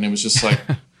go. And it was just like,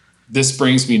 this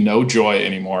brings me no joy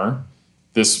anymore.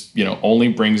 This, only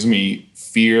brings me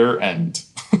fear and,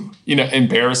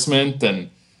 embarrassment. And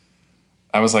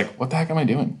I was like, what the heck am I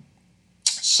doing?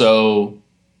 So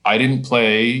I didn't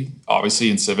play, obviously,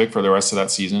 in Civic for the rest of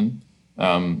that season.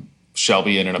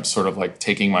 Shelby ended up sort of like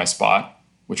taking my spot,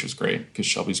 which was great because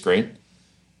Shelby's great.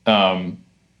 And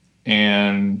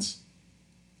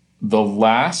the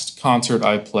last concert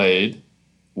I played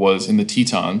was in the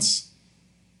Tetons.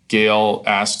 Gail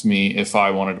asked me if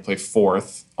I wanted to play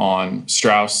fourth on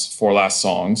Strauss' Four Last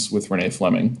Songs with Renee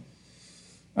Fleming.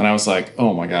 And I was like,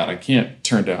 oh my God, I can't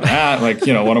turn down that. Like,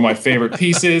 one of my favorite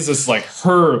pieces. It's like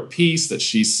her piece that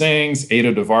she sings.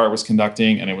 Ado DeVart was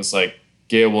conducting, and it was like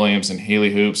Gail Williams and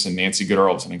Haley Hoops and Nancy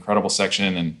Gooderl. It was an incredible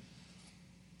section.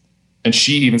 And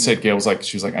she even said, she was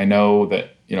like, I know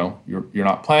that, you're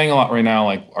not playing a lot right now.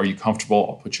 Like, are you comfortable?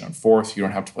 I'll put you on fourth. You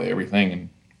don't have to play everything. And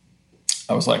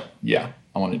I was like, yeah,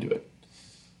 I want to do it.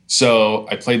 So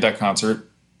I played that concert.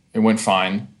 It went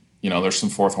fine. There's some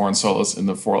fourth horn solos in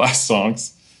the Four Last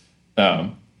Songs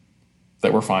that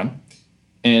were fine.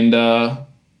 And I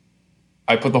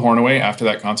put the horn away after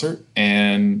that concert,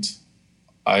 and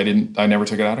I never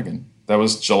took it out again. That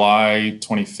was July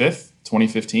 25th,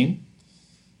 2015.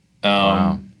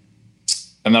 Wow.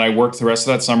 And then I worked the rest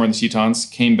of that summer in the Tetons,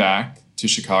 came back to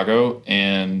Chicago,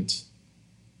 and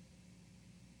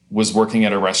was working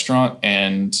at a restaurant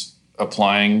and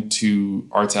applying to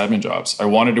arts admin jobs. I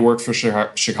wanted to work for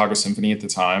Chicago Symphony at the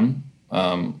time.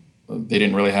 They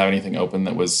didn't really have anything open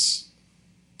that was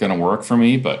going to work for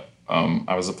me, but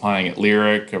I was applying at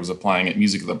Lyric. I was applying at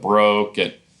Music of the Baroque,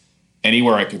 at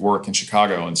anywhere I could work in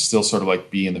Chicago and still sort of like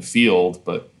be in the field,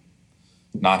 but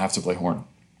not have to play horn.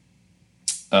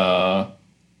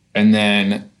 And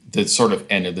then the sort of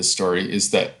end of this story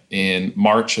is that in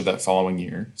March of that following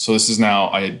year, so this is now,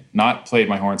 I had not played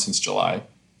my horn since July.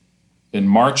 In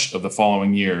March of the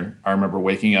following year, I remember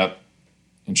waking up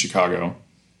in Chicago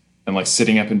and like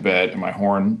sitting up in bed, and my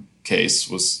horn case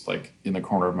was like in the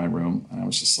corner of my room. And I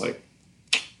was just like,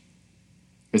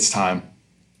 it's time.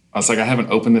 I was like, I haven't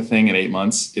opened the thing in 8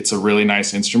 months. It's a really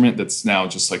nice instrument that's now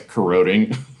just like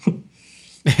corroding.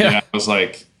 Yeah. And I was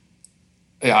like,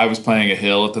 I was playing a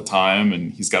Hill at the time,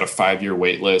 and he's got a 5-year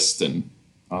wait list. And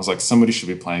I was like, somebody should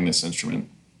be playing this instrument.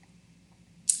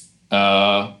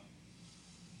 So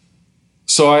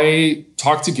I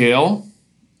talked to Gail,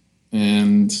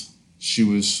 and she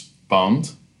was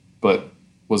bummed, but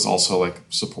was also like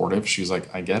supportive. She was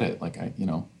like, I get it. Like,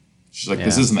 she's like,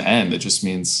 This isn't the end. It just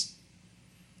means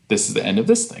this is the end of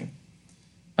this thing.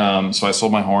 So I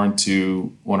sold my horn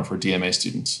to one of her DMA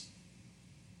students.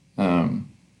 And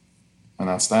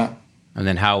that's that. And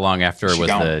then how long after She was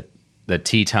gone. the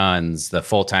Tetons, the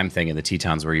full-time thing in the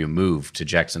Tetons where you moved to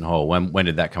Jackson Hole? When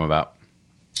did that come about?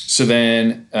 So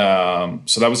then,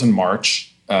 so that was in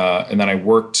March. And then I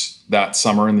worked that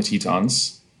summer in the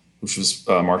Tetons, which was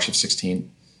March of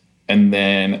 16. And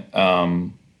then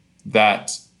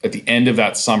that at the end of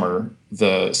that summer,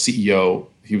 the CEO,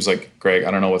 he was like, Greg,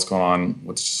 I don't know what's going on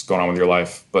with your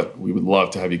life, but we would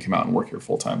love to have you come out and work here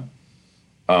full time.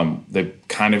 They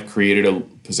kind of created a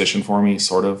position for me,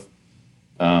 sort of.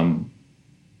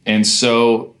 And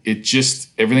so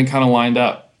everything kind of lined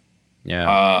up. Yeah.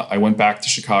 I went back to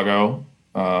Chicago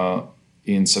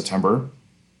in September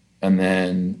and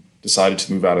then decided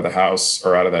to move out of the house,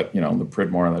 or out of that, the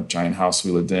Pridmore, that giant house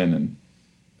we lived in.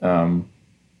 And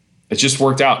it just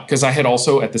worked out because I had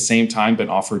also at the same time been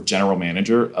offered general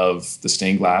manager of the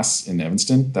Stained Glass in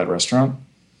Evanston, that restaurant.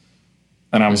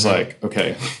 And I was like,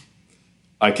 okay,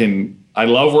 I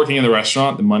love working in the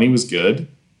restaurant. The money was good.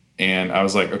 And I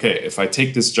was like, okay, if I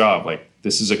take this job, like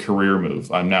this is a career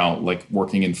move. I'm now like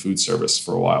working in food service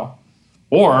for a while.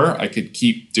 Or I could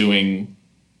keep doing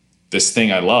this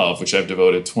thing I love, which I've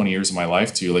devoted 20 years of my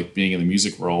life to, like being in the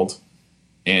music world,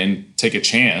 and take a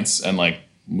chance and like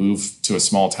move to a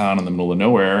small town in the middle of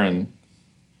nowhere and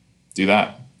do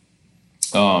that.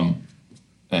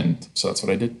 And so that's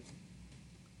what I did.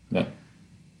 Yeah.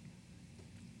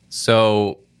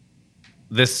 So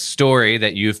this story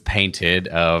that you've painted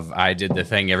of I did the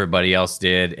thing everybody else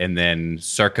did, and then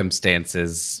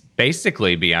circumstances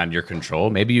basically beyond your control.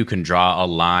 Maybe you can draw a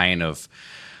line of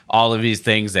all of these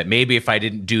things that maybe if I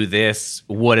didn't do this,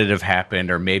 would it have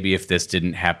happened? Or maybe if this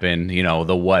didn't happen,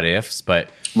 the what ifs. But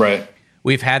Right.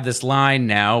 we've had this line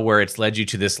now where it's led you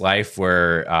to this life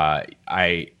where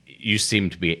you seem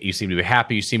to be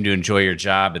happy. You seem to enjoy your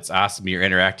job. It's awesome. You're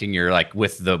interacting. You're like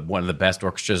with one of the best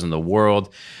orchestras in the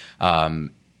world.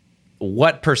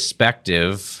 What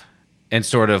perspective and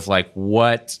sort of like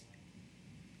what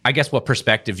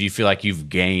perspective do you feel like you've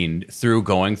gained through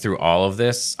going through all of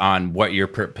this on what your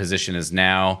position is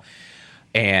now?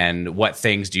 And what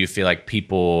things do you feel like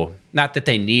people, not that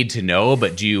they need to know,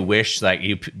 but do you wish like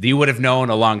you would have known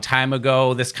a long time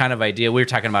ago, this kind of idea? We were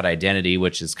talking about identity,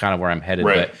 which is kind of where I'm headed.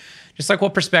 Right. But just like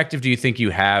what perspective do you think you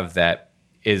have that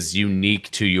is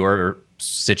unique to your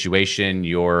situation,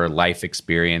 your life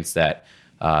experience that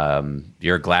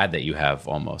you're glad that you have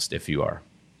almost, if you are?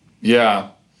 Yeah.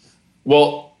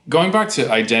 Well, going back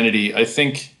to identity, I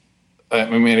think,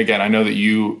 again, I know that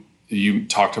you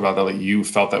talked about that, like you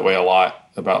felt that way a lot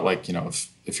about like,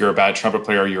 if you're a bad trumpet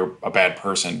player, you're a bad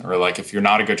person, or like if you're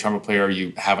not a good trumpet player,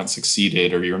 you haven't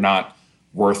succeeded, or you're not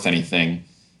worth anything.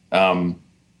 That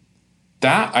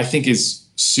I think is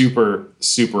super,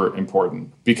 super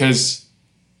important, because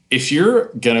if you're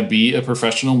going to be a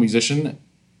professional musician,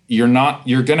 you're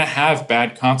going to have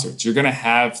bad concerts. You're going to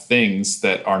have things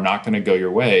that are not going to go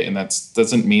your way. And that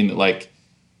doesn't mean that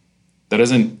that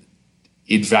doesn't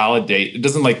invalidate, it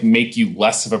doesn't like make you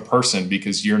less of a person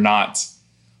because you're not,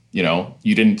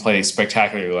 you didn't play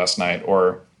spectacularly last night,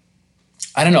 or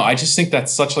I don't know. I just think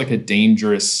that's such like a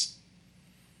dangerous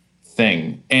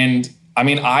thing. And I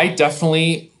mean, I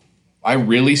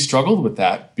really struggled with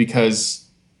that, because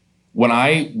when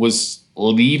I was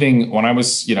leaving, when I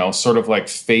was, sort of like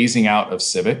phasing out of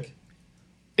Civic,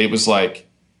 it was like,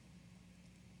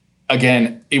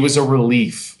 again, it was a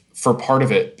relief for part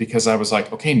of it, because I was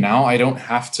like, okay, now I don't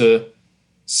have to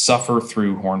suffer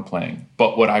through horn playing.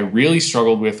 But what I really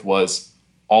struggled with was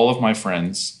all of my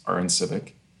friends are in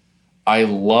Civic. I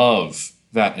love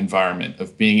that environment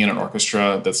of being in an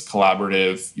orchestra that's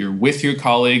collaborative. You're with your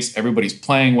colleagues, everybody's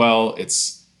playing well.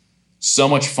 It's so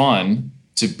much fun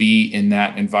to be in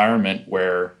that environment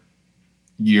where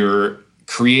you're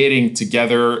creating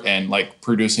together and like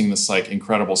producing this like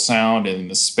incredible sound in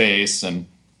the space. And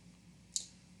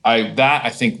I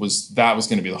think that was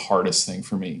going to be the hardest thing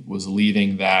for me, was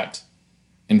leaving that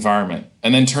environment.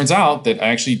 And then turns out that I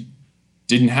actually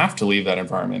didn't have to leave that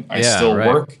environment. I still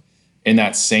work in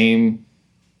that same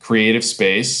creative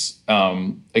space.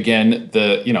 Again,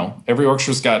 every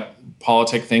orchestra's got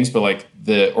politic things, but like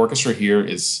the orchestra here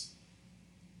is,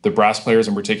 the brass players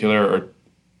in particular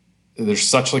there's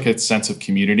such like a sense of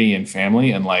community and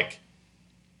family. And like,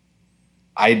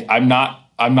 I'm not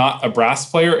a brass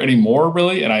player anymore,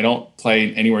 really. And I don't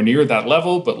play anywhere near that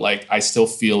level, but like, I still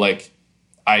feel like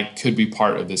I could be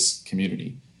part of this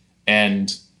community.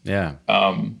 And yeah,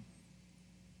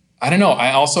 I don't know.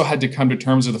 I also had to come to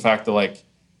terms with the fact that like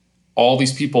all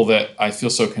these people that I feel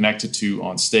so connected to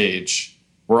on stage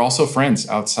were also friends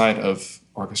outside of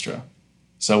orchestra.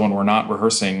 So when we're not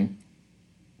rehearsing,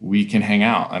 we can hang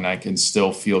out and I can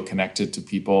still feel connected to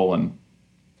people. And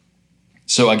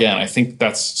so again, I think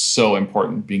that's so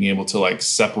important, being able to like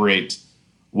separate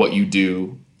what you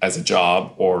do as a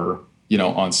job or,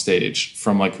 on stage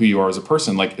from like who you are as a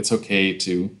person. Like it's okay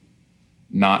to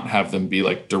not have them be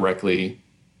like directly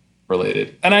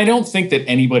related. And I don't think that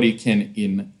anybody can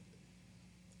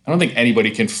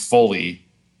fully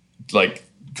like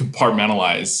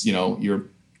compartmentalize, your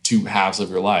two halves of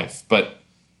your life. But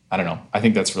I don't know. I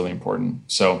think that's really important.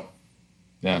 So,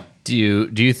 yeah. Do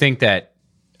you think that,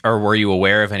 or were you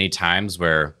aware of any times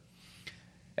where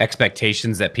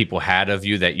expectations that people had of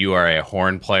you that you are a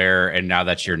horn player and now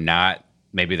that you're not,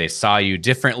 maybe they saw you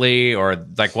differently, or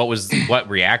like what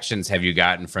reactions have you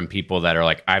gotten from people that are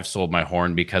like, I've sold my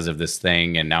horn because of this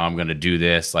thing and now I'm going to do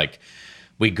this? Like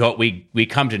we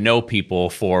come to know people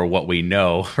for what we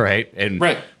know, right? And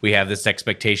right. We have this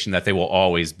expectation that they will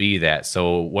always be that.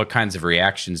 So what kinds of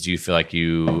reactions do you feel like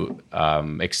you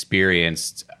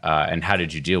experienced and how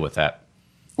did you deal with that?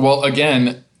 Well,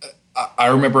 again, I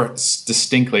remember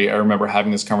distinctly,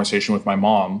 having this conversation with my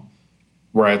mom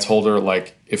where I told her,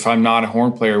 like, if I'm not a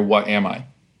horn player, what am I?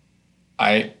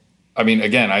 I mean,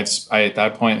 again, I at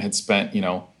that point had spent,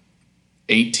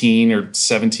 18 or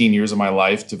 17 years of my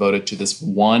life devoted to this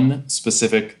one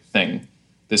specific thing,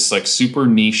 this like super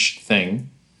niche thing.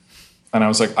 And I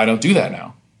was like, I don't do that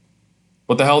now.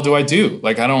 What the hell do I do?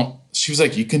 Like, she was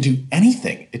like, you can do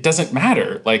anything. It doesn't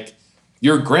matter. Like,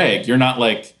 you're Greg. You're not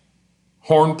like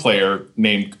horn player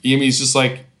named, it's just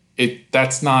like,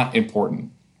 that's not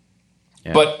important.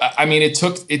 Yeah. But I mean, it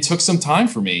took some time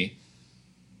for me.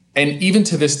 And even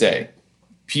to this day,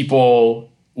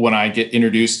 people, when I'm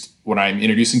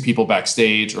introducing people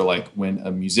backstage, or like when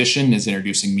a musician is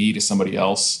introducing me to somebody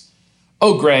else,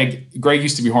 oh, Greg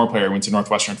used to be a horn player, went to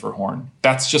Northwestern for horn.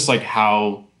 That's just like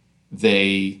how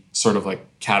they sort of like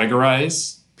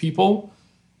categorize people.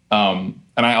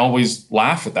 And I always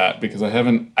laugh at that because I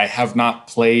have not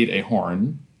played a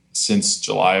horn since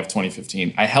July of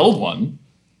 2015. I held one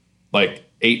like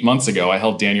 8 months ago. I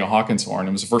held Daniel Hawkins' horn.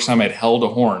 It was the first time I'd held a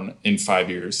horn in 5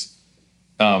 years.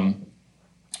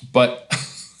 But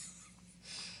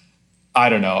I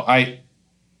don't know. I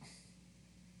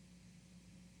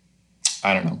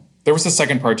don't know. There was a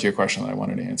second part to your question that I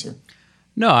wanted to answer.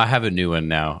 No, I have a new one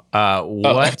now.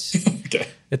 What? Okay.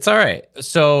 It's all right.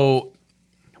 So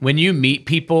when you meet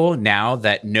people now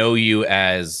that know you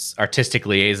as artistic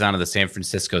liaison of the San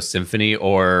Francisco Symphony,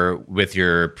 or with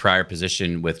your prior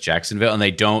position with Jacksonville, and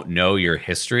they don't know your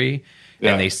history,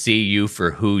 and they see you for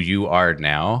who you are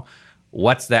now,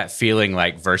 what's that feeling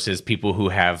like versus people who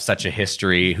have such a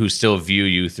history, who still view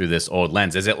you through this old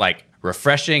lens? Is it like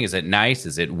refreshing? Is it nice?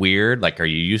 Is it weird? Like, are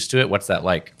you used to it? What's that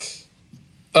like?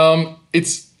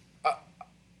 It's,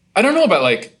 I don't know about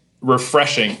like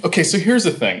refreshing. Okay. So here's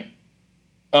the thing.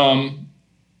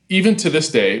 Even to this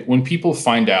day, when people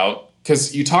find out,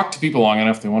 because you talk to people long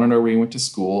enough, they want to know where you went to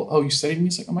school. Oh, you studied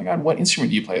music? Oh my God, what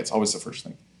instrument do you play? It's always the first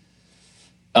thing.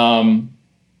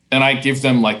 And I give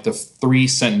them like the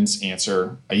 3-sentence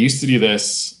answer. I used to do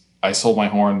this. I sold my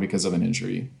horn because of an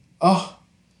injury. Oh,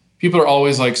 people are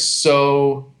always like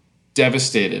so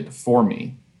devastated for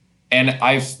me. And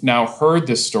I've now heard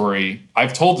this story.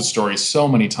 I've told the story so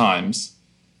many times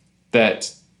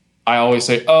that I always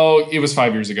say, oh, it was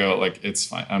 5 years ago. Like, it's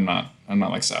fine. I'm not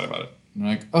like sad about it. And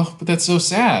they're like, oh, but that's so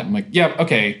sad. I'm like, yeah,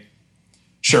 okay,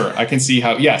 sure. I can see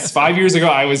how, yes, 5 years ago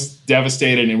I was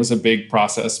devastated and it was a big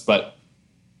process, but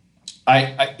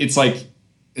it's like,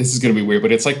 this is going to be weird,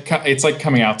 but it's like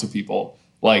coming out to people.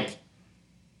 Like,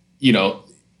 this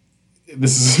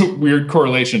is a weird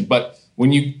correlation, but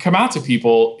when you come out to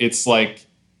people, it's like,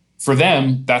 for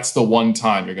them, that's the one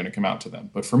time you're going to come out to them.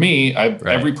 But for me,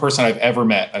 every person I've ever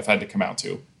met, I've had to come out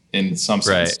to in some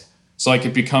sense. Right. So like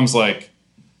it becomes like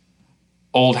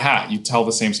old hat. You tell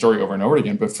the same story over and over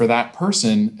again. But for that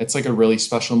person, it's like a really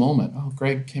special moment. Oh,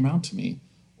 Greg came out to me.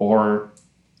 Or,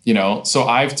 so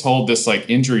I've told this like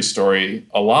injury story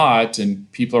a lot,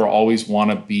 and people are always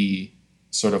want to be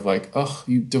sort of like, oh,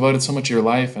 you devoted so much of your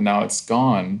life and now it's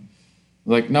gone.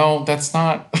 Like, no, that's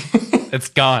not... It's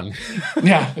gone.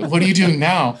 Yeah. What are you doing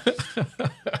now?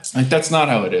 Like, that's not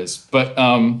how it is. But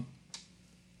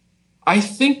I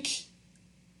think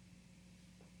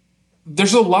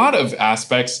there's a lot of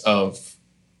aspects of,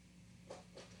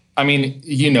 I mean,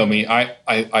 you know me,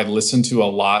 I listen to a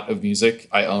lot of music.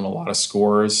 I own a lot of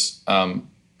scores.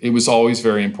 It was always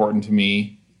very important to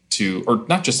me or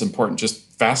not just important,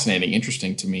 just fascinating,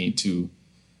 interesting to me to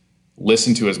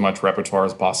listen to as much repertoire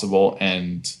as possible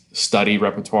and study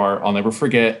repertoire. I'll never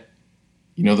forget,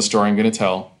 the story I'm going to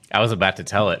tell. I was about to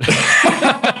tell it.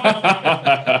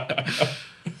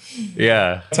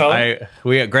 Yeah.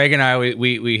 Greg and I,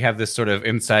 we have this sort of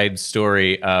inside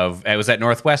story of, it was at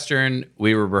Northwestern.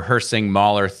 We were rehearsing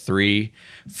Mahler 3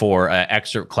 for an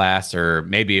excerpt class, or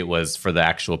maybe it was for the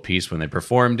actual piece when they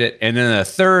performed it. And in the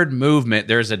third movement,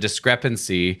 there's a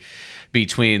discrepancy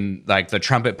between like the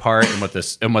trumpet part and what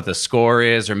the score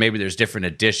is, or maybe there's different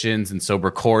additions. And so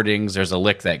recordings, there's a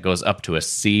lick that goes up to a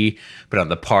C, but on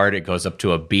the part it goes up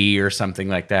to a B or something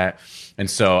like that. And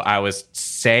so I was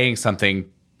saying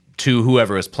something to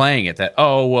whoever was playing it that,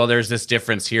 oh, well, there's this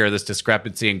difference here, this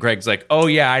discrepancy. And Greg's like, oh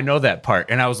yeah, I know that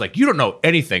part. And I was like, you don't know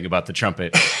anything about the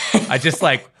trumpet. I just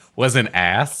like was an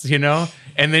ass, you know?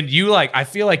 And then you like, I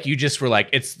feel like you just were like,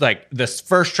 it's like this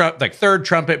third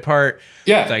trumpet part.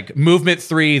 Yeah. Like movement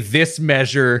 3, this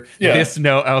measure, this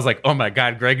note. I was like, oh my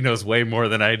God, Greg knows way more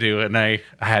than I do. And I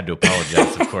had to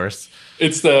apologize, of course.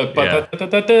 It's the,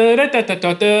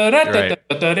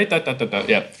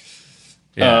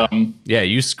 yeah. Yeah,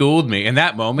 you schooled me in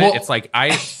that moment. Well, it's like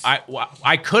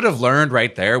I could have learned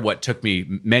right there what took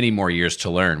me many more years to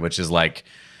learn, which is like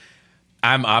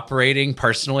I'm operating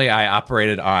personally. I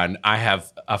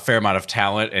have a fair amount of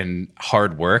talent and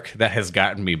hard work that has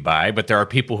gotten me by, but there are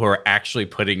people who are actually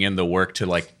putting in the work to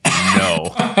like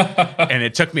know. And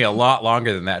it took me a lot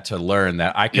longer than that to learn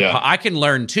that I can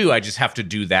learn too. I just have to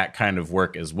do that kind of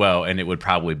work as well, and it would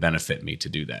probably benefit me to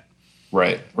do that.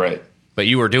 Right. But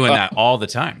you were doing that all the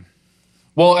time.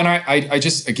 Well, and I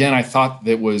just, again, I thought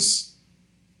it was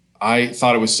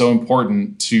so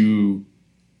important to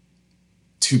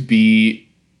be,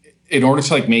 in order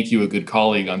to like make you a good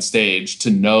colleague on stage, to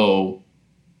know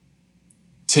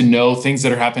things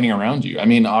that are happening around you. I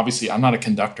mean, obviously I'm not a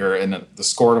conductor, and the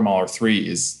score to Mahler 3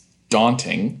 is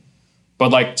daunting,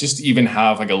 but like just even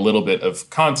have like a little bit of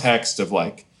context of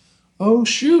like, oh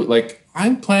shoot, like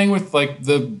I'm playing with like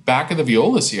the back of the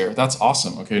violas here. That's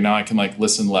awesome. Okay, now I can like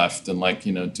listen left and like,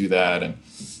 you know, do that. And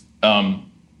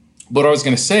what I was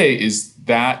going to say is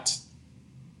that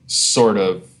sort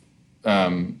of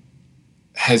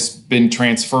has been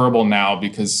transferable now,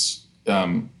 because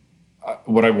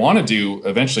what I want to do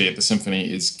eventually at the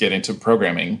symphony is get into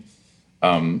programming.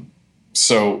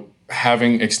 So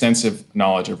having extensive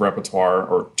knowledge of repertoire,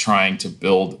 or trying to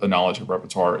build a knowledge of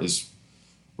repertoire, is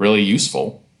really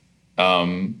useful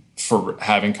for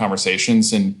having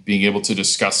conversations and being able to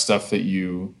discuss stuff that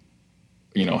you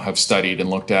know have studied and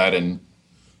looked at and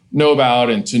know about,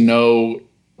 and to know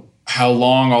how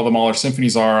long all the Mahler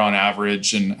symphonies are on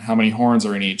average, and how many horns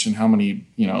are in each, and how many,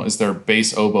 you know, is there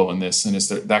bass oboe in this, and is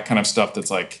there that kind of stuff that's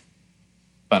like,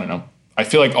 I don't know. I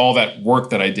feel like all that work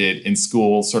that I did in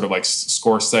school, sort of like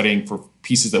score setting for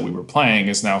pieces that we were playing,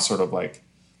 is now sort of like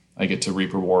I get to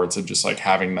reap rewards of just like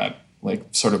having that like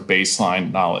sort of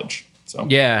baseline knowledge. So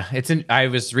yeah, I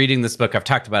was reading this book. I've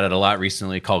talked about it a lot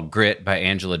recently, called Grit by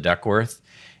Angela Duckworth.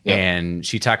 Yep. And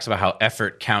she talks about how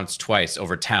effort counts twice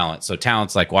over talent. So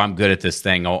talent's like, well, I'm good at this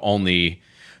thing, I'll only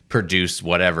produce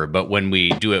whatever. But when we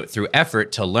do it through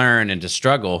effort to learn and to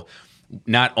struggle,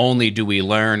 not only do we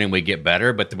learn and we get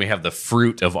better, but then we have the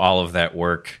fruit of all of that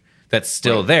work that's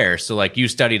still there. So like you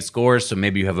studied scores, so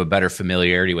maybe you have a better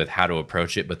familiarity with how to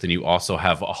approach it, but then you also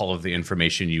have all of the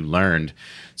information you learned.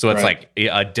 So it's like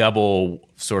a double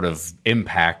sort of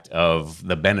impact of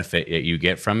the benefit that you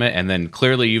get from it. And then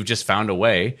clearly you've just found a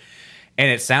way. And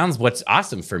it sounds, what's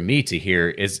awesome for me to hear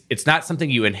is it's not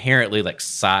something you inherently like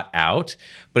sought out,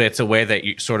 but it's a way that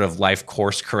you sort of life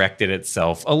course corrected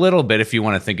itself a little bit, if you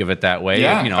want to think of it that way.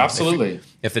 Yeah, you know, absolutely.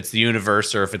 If it's the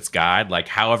universe or if it's God, like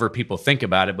however people think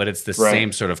about it, but it's the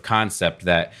same sort of concept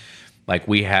that like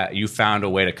you found a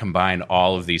way to combine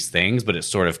all of these things, but it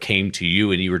sort of came to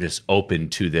you and you were just open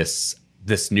to this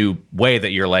new way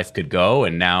that your life could go.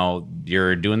 And now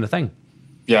you're doing the thing.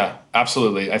 Yeah,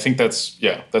 absolutely. I think that's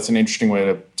an interesting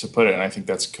way to put it. And I think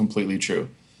that's completely true.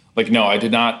 Like, no, I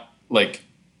did not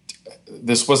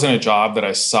this wasn't a job that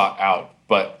I sought out,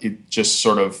 but it just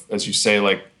sort of, as you say,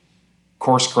 like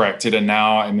course corrected. And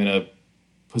now I'm in a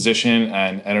position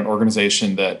and at an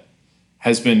organization that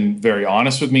has been very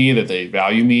honest with me, that they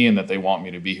value me and that they want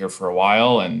me to be here for a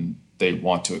while, and they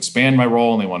want to expand my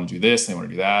role and they want to do this, and they want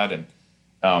to do that. And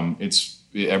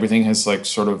everything has like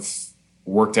sort of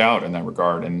worked out in that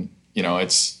regard. And, you know,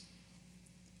 it's,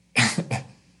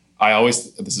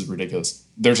 this is ridiculous.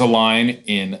 There's a line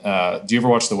in, do you ever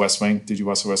watch The West Wing? Did you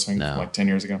watch The West Wing like 10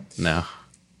 years ago? No.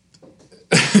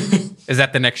 Is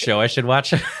that the next show I should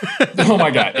watch? Oh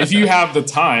my God. If you have the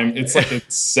time, it's like a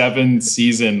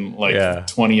 7-season,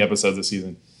 20 episodes a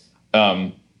season.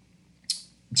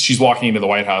 She's walking into the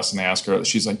White House and they ask her,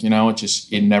 she's like, you know,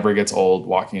 it never gets old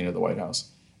walking into the White House.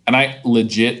 And I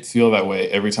legit feel that way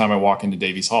every time I walk into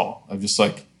Davies Hall. I'm just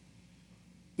like,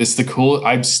 it's the cool.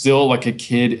 I'm still like a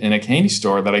kid in a candy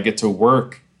store that I get to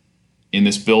work in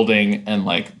this building and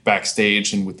like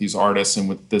backstage and with these artists and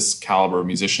with this caliber of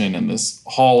musician. And this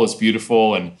hall is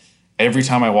beautiful. And every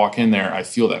time I walk in there, I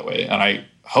feel that way. And I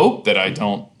hope that I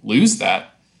don't lose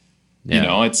that. Yeah. You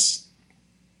know,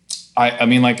 I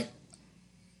mean, like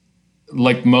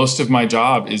most of my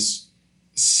job is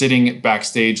sitting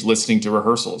backstage listening to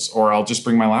rehearsals, or I'll just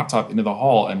bring my laptop into the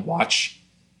hall and watch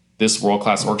this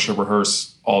world-class orchestra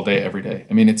rehearse all day, every day.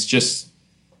 I mean, it's just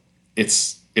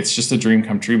a dream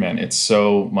come true, man. It's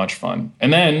so much fun.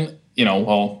 And then, you know,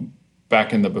 well,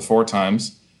 back in the before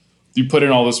times, you put in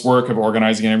all this work of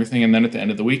organizing and everything, and then at the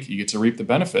end of the week, you get to reap the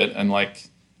benefit and like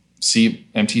see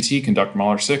MTT conduct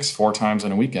Mahler 6 4 times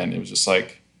in a weekend. It was just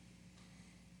like,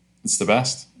 it's the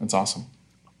best. It's awesome.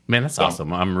 Man, that's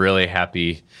awesome. I'm really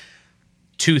happy.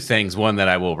 2 things. One, that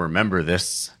I will remember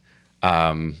this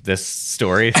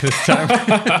story this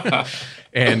time.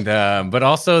 And but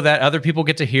also that other people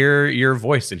get to hear your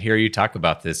voice and hear you talk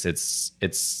about this.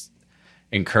 It's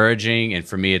encouraging, and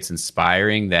for me it's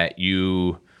inspiring that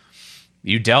you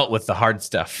dealt with the hard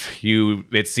stuff.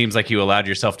 It seems like you allowed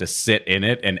yourself to sit in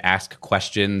it and ask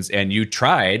questions, and you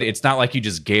tried. It's not like you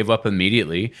just gave up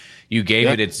immediately. You gave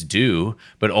it its due,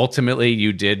 but ultimately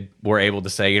you were able to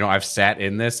say, you know, I've sat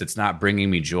in this. It's not bringing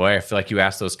me joy. I feel like you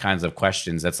ask those kinds of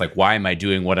questions. That's like, why am I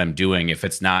doing what I'm doing if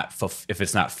it's not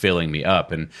filling me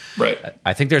up? And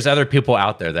I think there's other people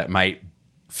out there that might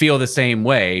feel the same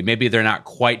way. Maybe they're not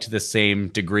quite to the same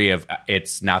degree of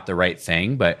it's not the right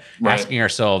thing, but asking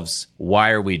ourselves,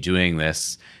 why are we doing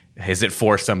this? Is it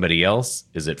for somebody else?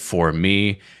 Is it for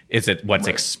me? Is it what's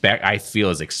I feel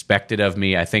is expected of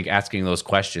me? I think asking those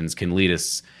questions can lead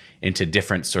us into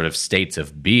different sort of states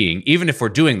of being. Even if we're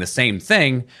doing the same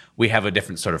thing, we have a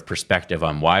different sort of perspective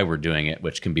on why we're doing it,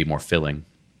 which can be more filling.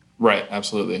 Right.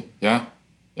 Absolutely. Yeah.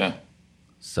 Yeah.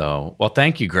 So, well,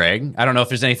 thank you, Greg. I don't know if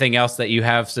there's anything else that you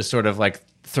have to sort of like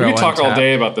throw. We talk all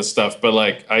day about this stuff, but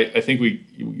like I think we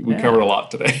covered a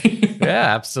lot today.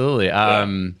 Yeah, absolutely.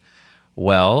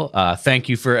 Thank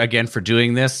you for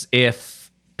doing this.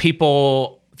 If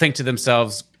people think to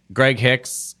themselves, Greg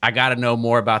Hicks, I got to know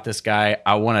more about this guy,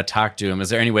 I want to talk to him, is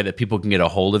there any way that people can get a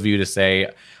hold of you to say,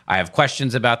 I have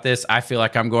questions about this, I feel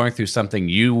like I'm going through something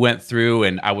you went through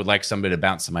and I would like somebody to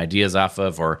bounce some ideas off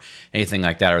of, or anything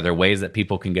like that? Are there ways that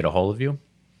people can get a hold of you?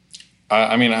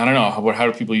 I mean, I don't know. How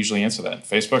do people usually answer that?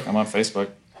 Facebook? I'm on Facebook.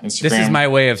 Instagram. This is my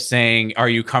way of saying, are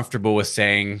you comfortable with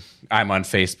saying, I'm on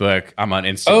Facebook, I'm on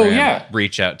Instagram, oh, yeah.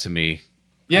 Reach out to me?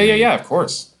 Yeah, of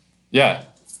course. Yeah.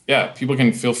 People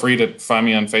can feel free to find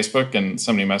me on Facebook and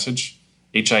send me a message.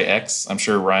 HIX. I'm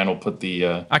sure Ryan will put the.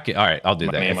 All right, I'll do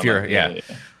that. If you're, I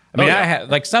mean, I have,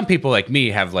 like, some people like me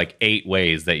have like 8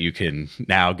 ways that you can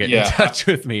now get in touch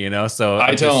with me, you know? So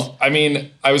I don't. I mean,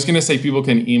 I was going to say people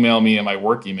can email me at my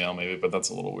work email maybe, but that's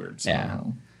a little weird.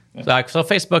 So So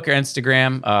Facebook or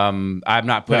Instagram. I'm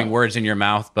not putting words in your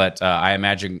mouth, but I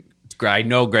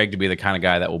know Greg to be the kind of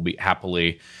guy that will be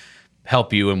happily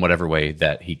help you in whatever way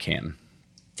that he can.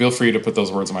 Feel free to put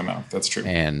those words in my mouth. That's true.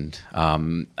 And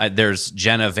there's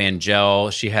Jenna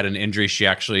Vangel. She had an injury. She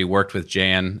actually worked with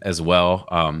Jan as well.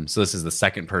 So this is the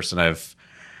second person I've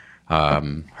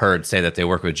heard say that they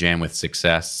work with Jan with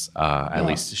success, at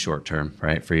least short term,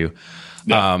 right, for you.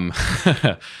 Yeah.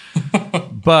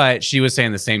 But she was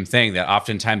saying the same thing, that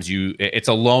oftentimes it's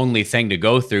a lonely thing to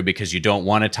go through because you don't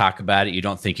want to talk about it. You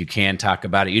don't think you can talk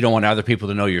about it. You don't want other people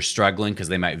to know you're struggling because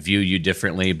they might view you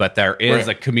differently. But there is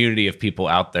a community of people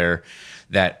out there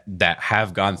that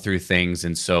have gone through things.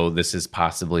 And so this is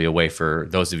possibly a way for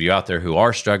those of you out there who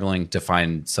are struggling to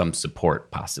find some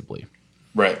support, possibly.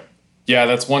 Right. Yeah,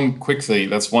 that's one quick thing.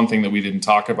 That's one thing that we didn't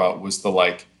talk about was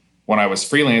when I was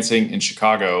freelancing in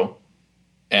Chicago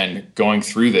and going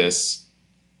through this,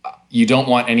 you don't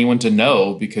want anyone to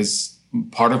know, because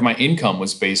part of my income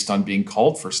was based on being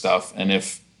called for stuff. And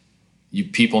if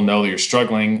people know that you're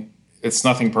struggling, it's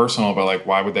nothing personal, but like,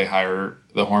 why would they hire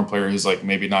the horn player who's like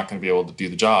maybe not going to be able to do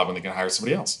the job, and they can hire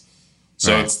somebody else?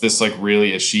 So It's this like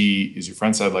really, as your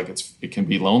friend said, like it can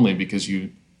be lonely because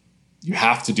you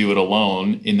have to do it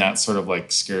alone in that sort of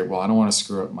like scared, well, I don't want to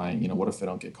screw up my, what if I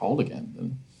don't get called again?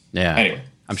 And anyway,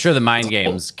 I'm sure the mind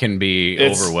games can be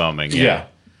overwhelming. Yeah.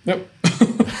 Yep.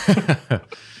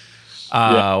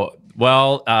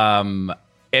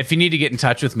 If you need to get in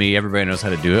touch with me, everybody knows how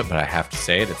to do it, but I have to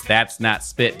say it. It's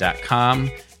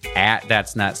that'snotspit.com, at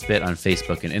That's Not Spit on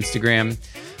Facebook and Instagram.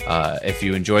 If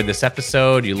you enjoyed this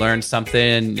episode, you learned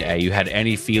something, you had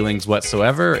any feelings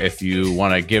whatsoever, if you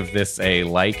want to give this a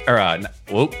like, or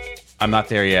I'm not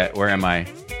there yet. Where am I?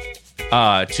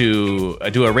 to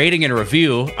do a rating and a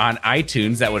review on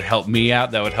iTunes. That would help me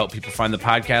out. That would help people find the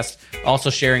podcast. Also,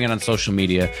 sharing it on social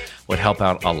media would help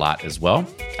out a lot as well.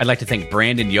 I'd like to thank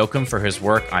Brandon Yoakum for his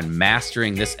work on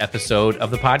mastering this episode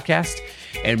of the podcast.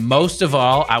 And most of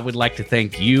all, I would like to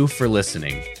thank you for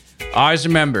listening. Always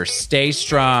remember, stay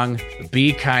strong,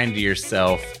 be kind to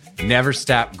yourself, never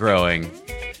stop growing,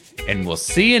 and we'll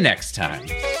see you next time.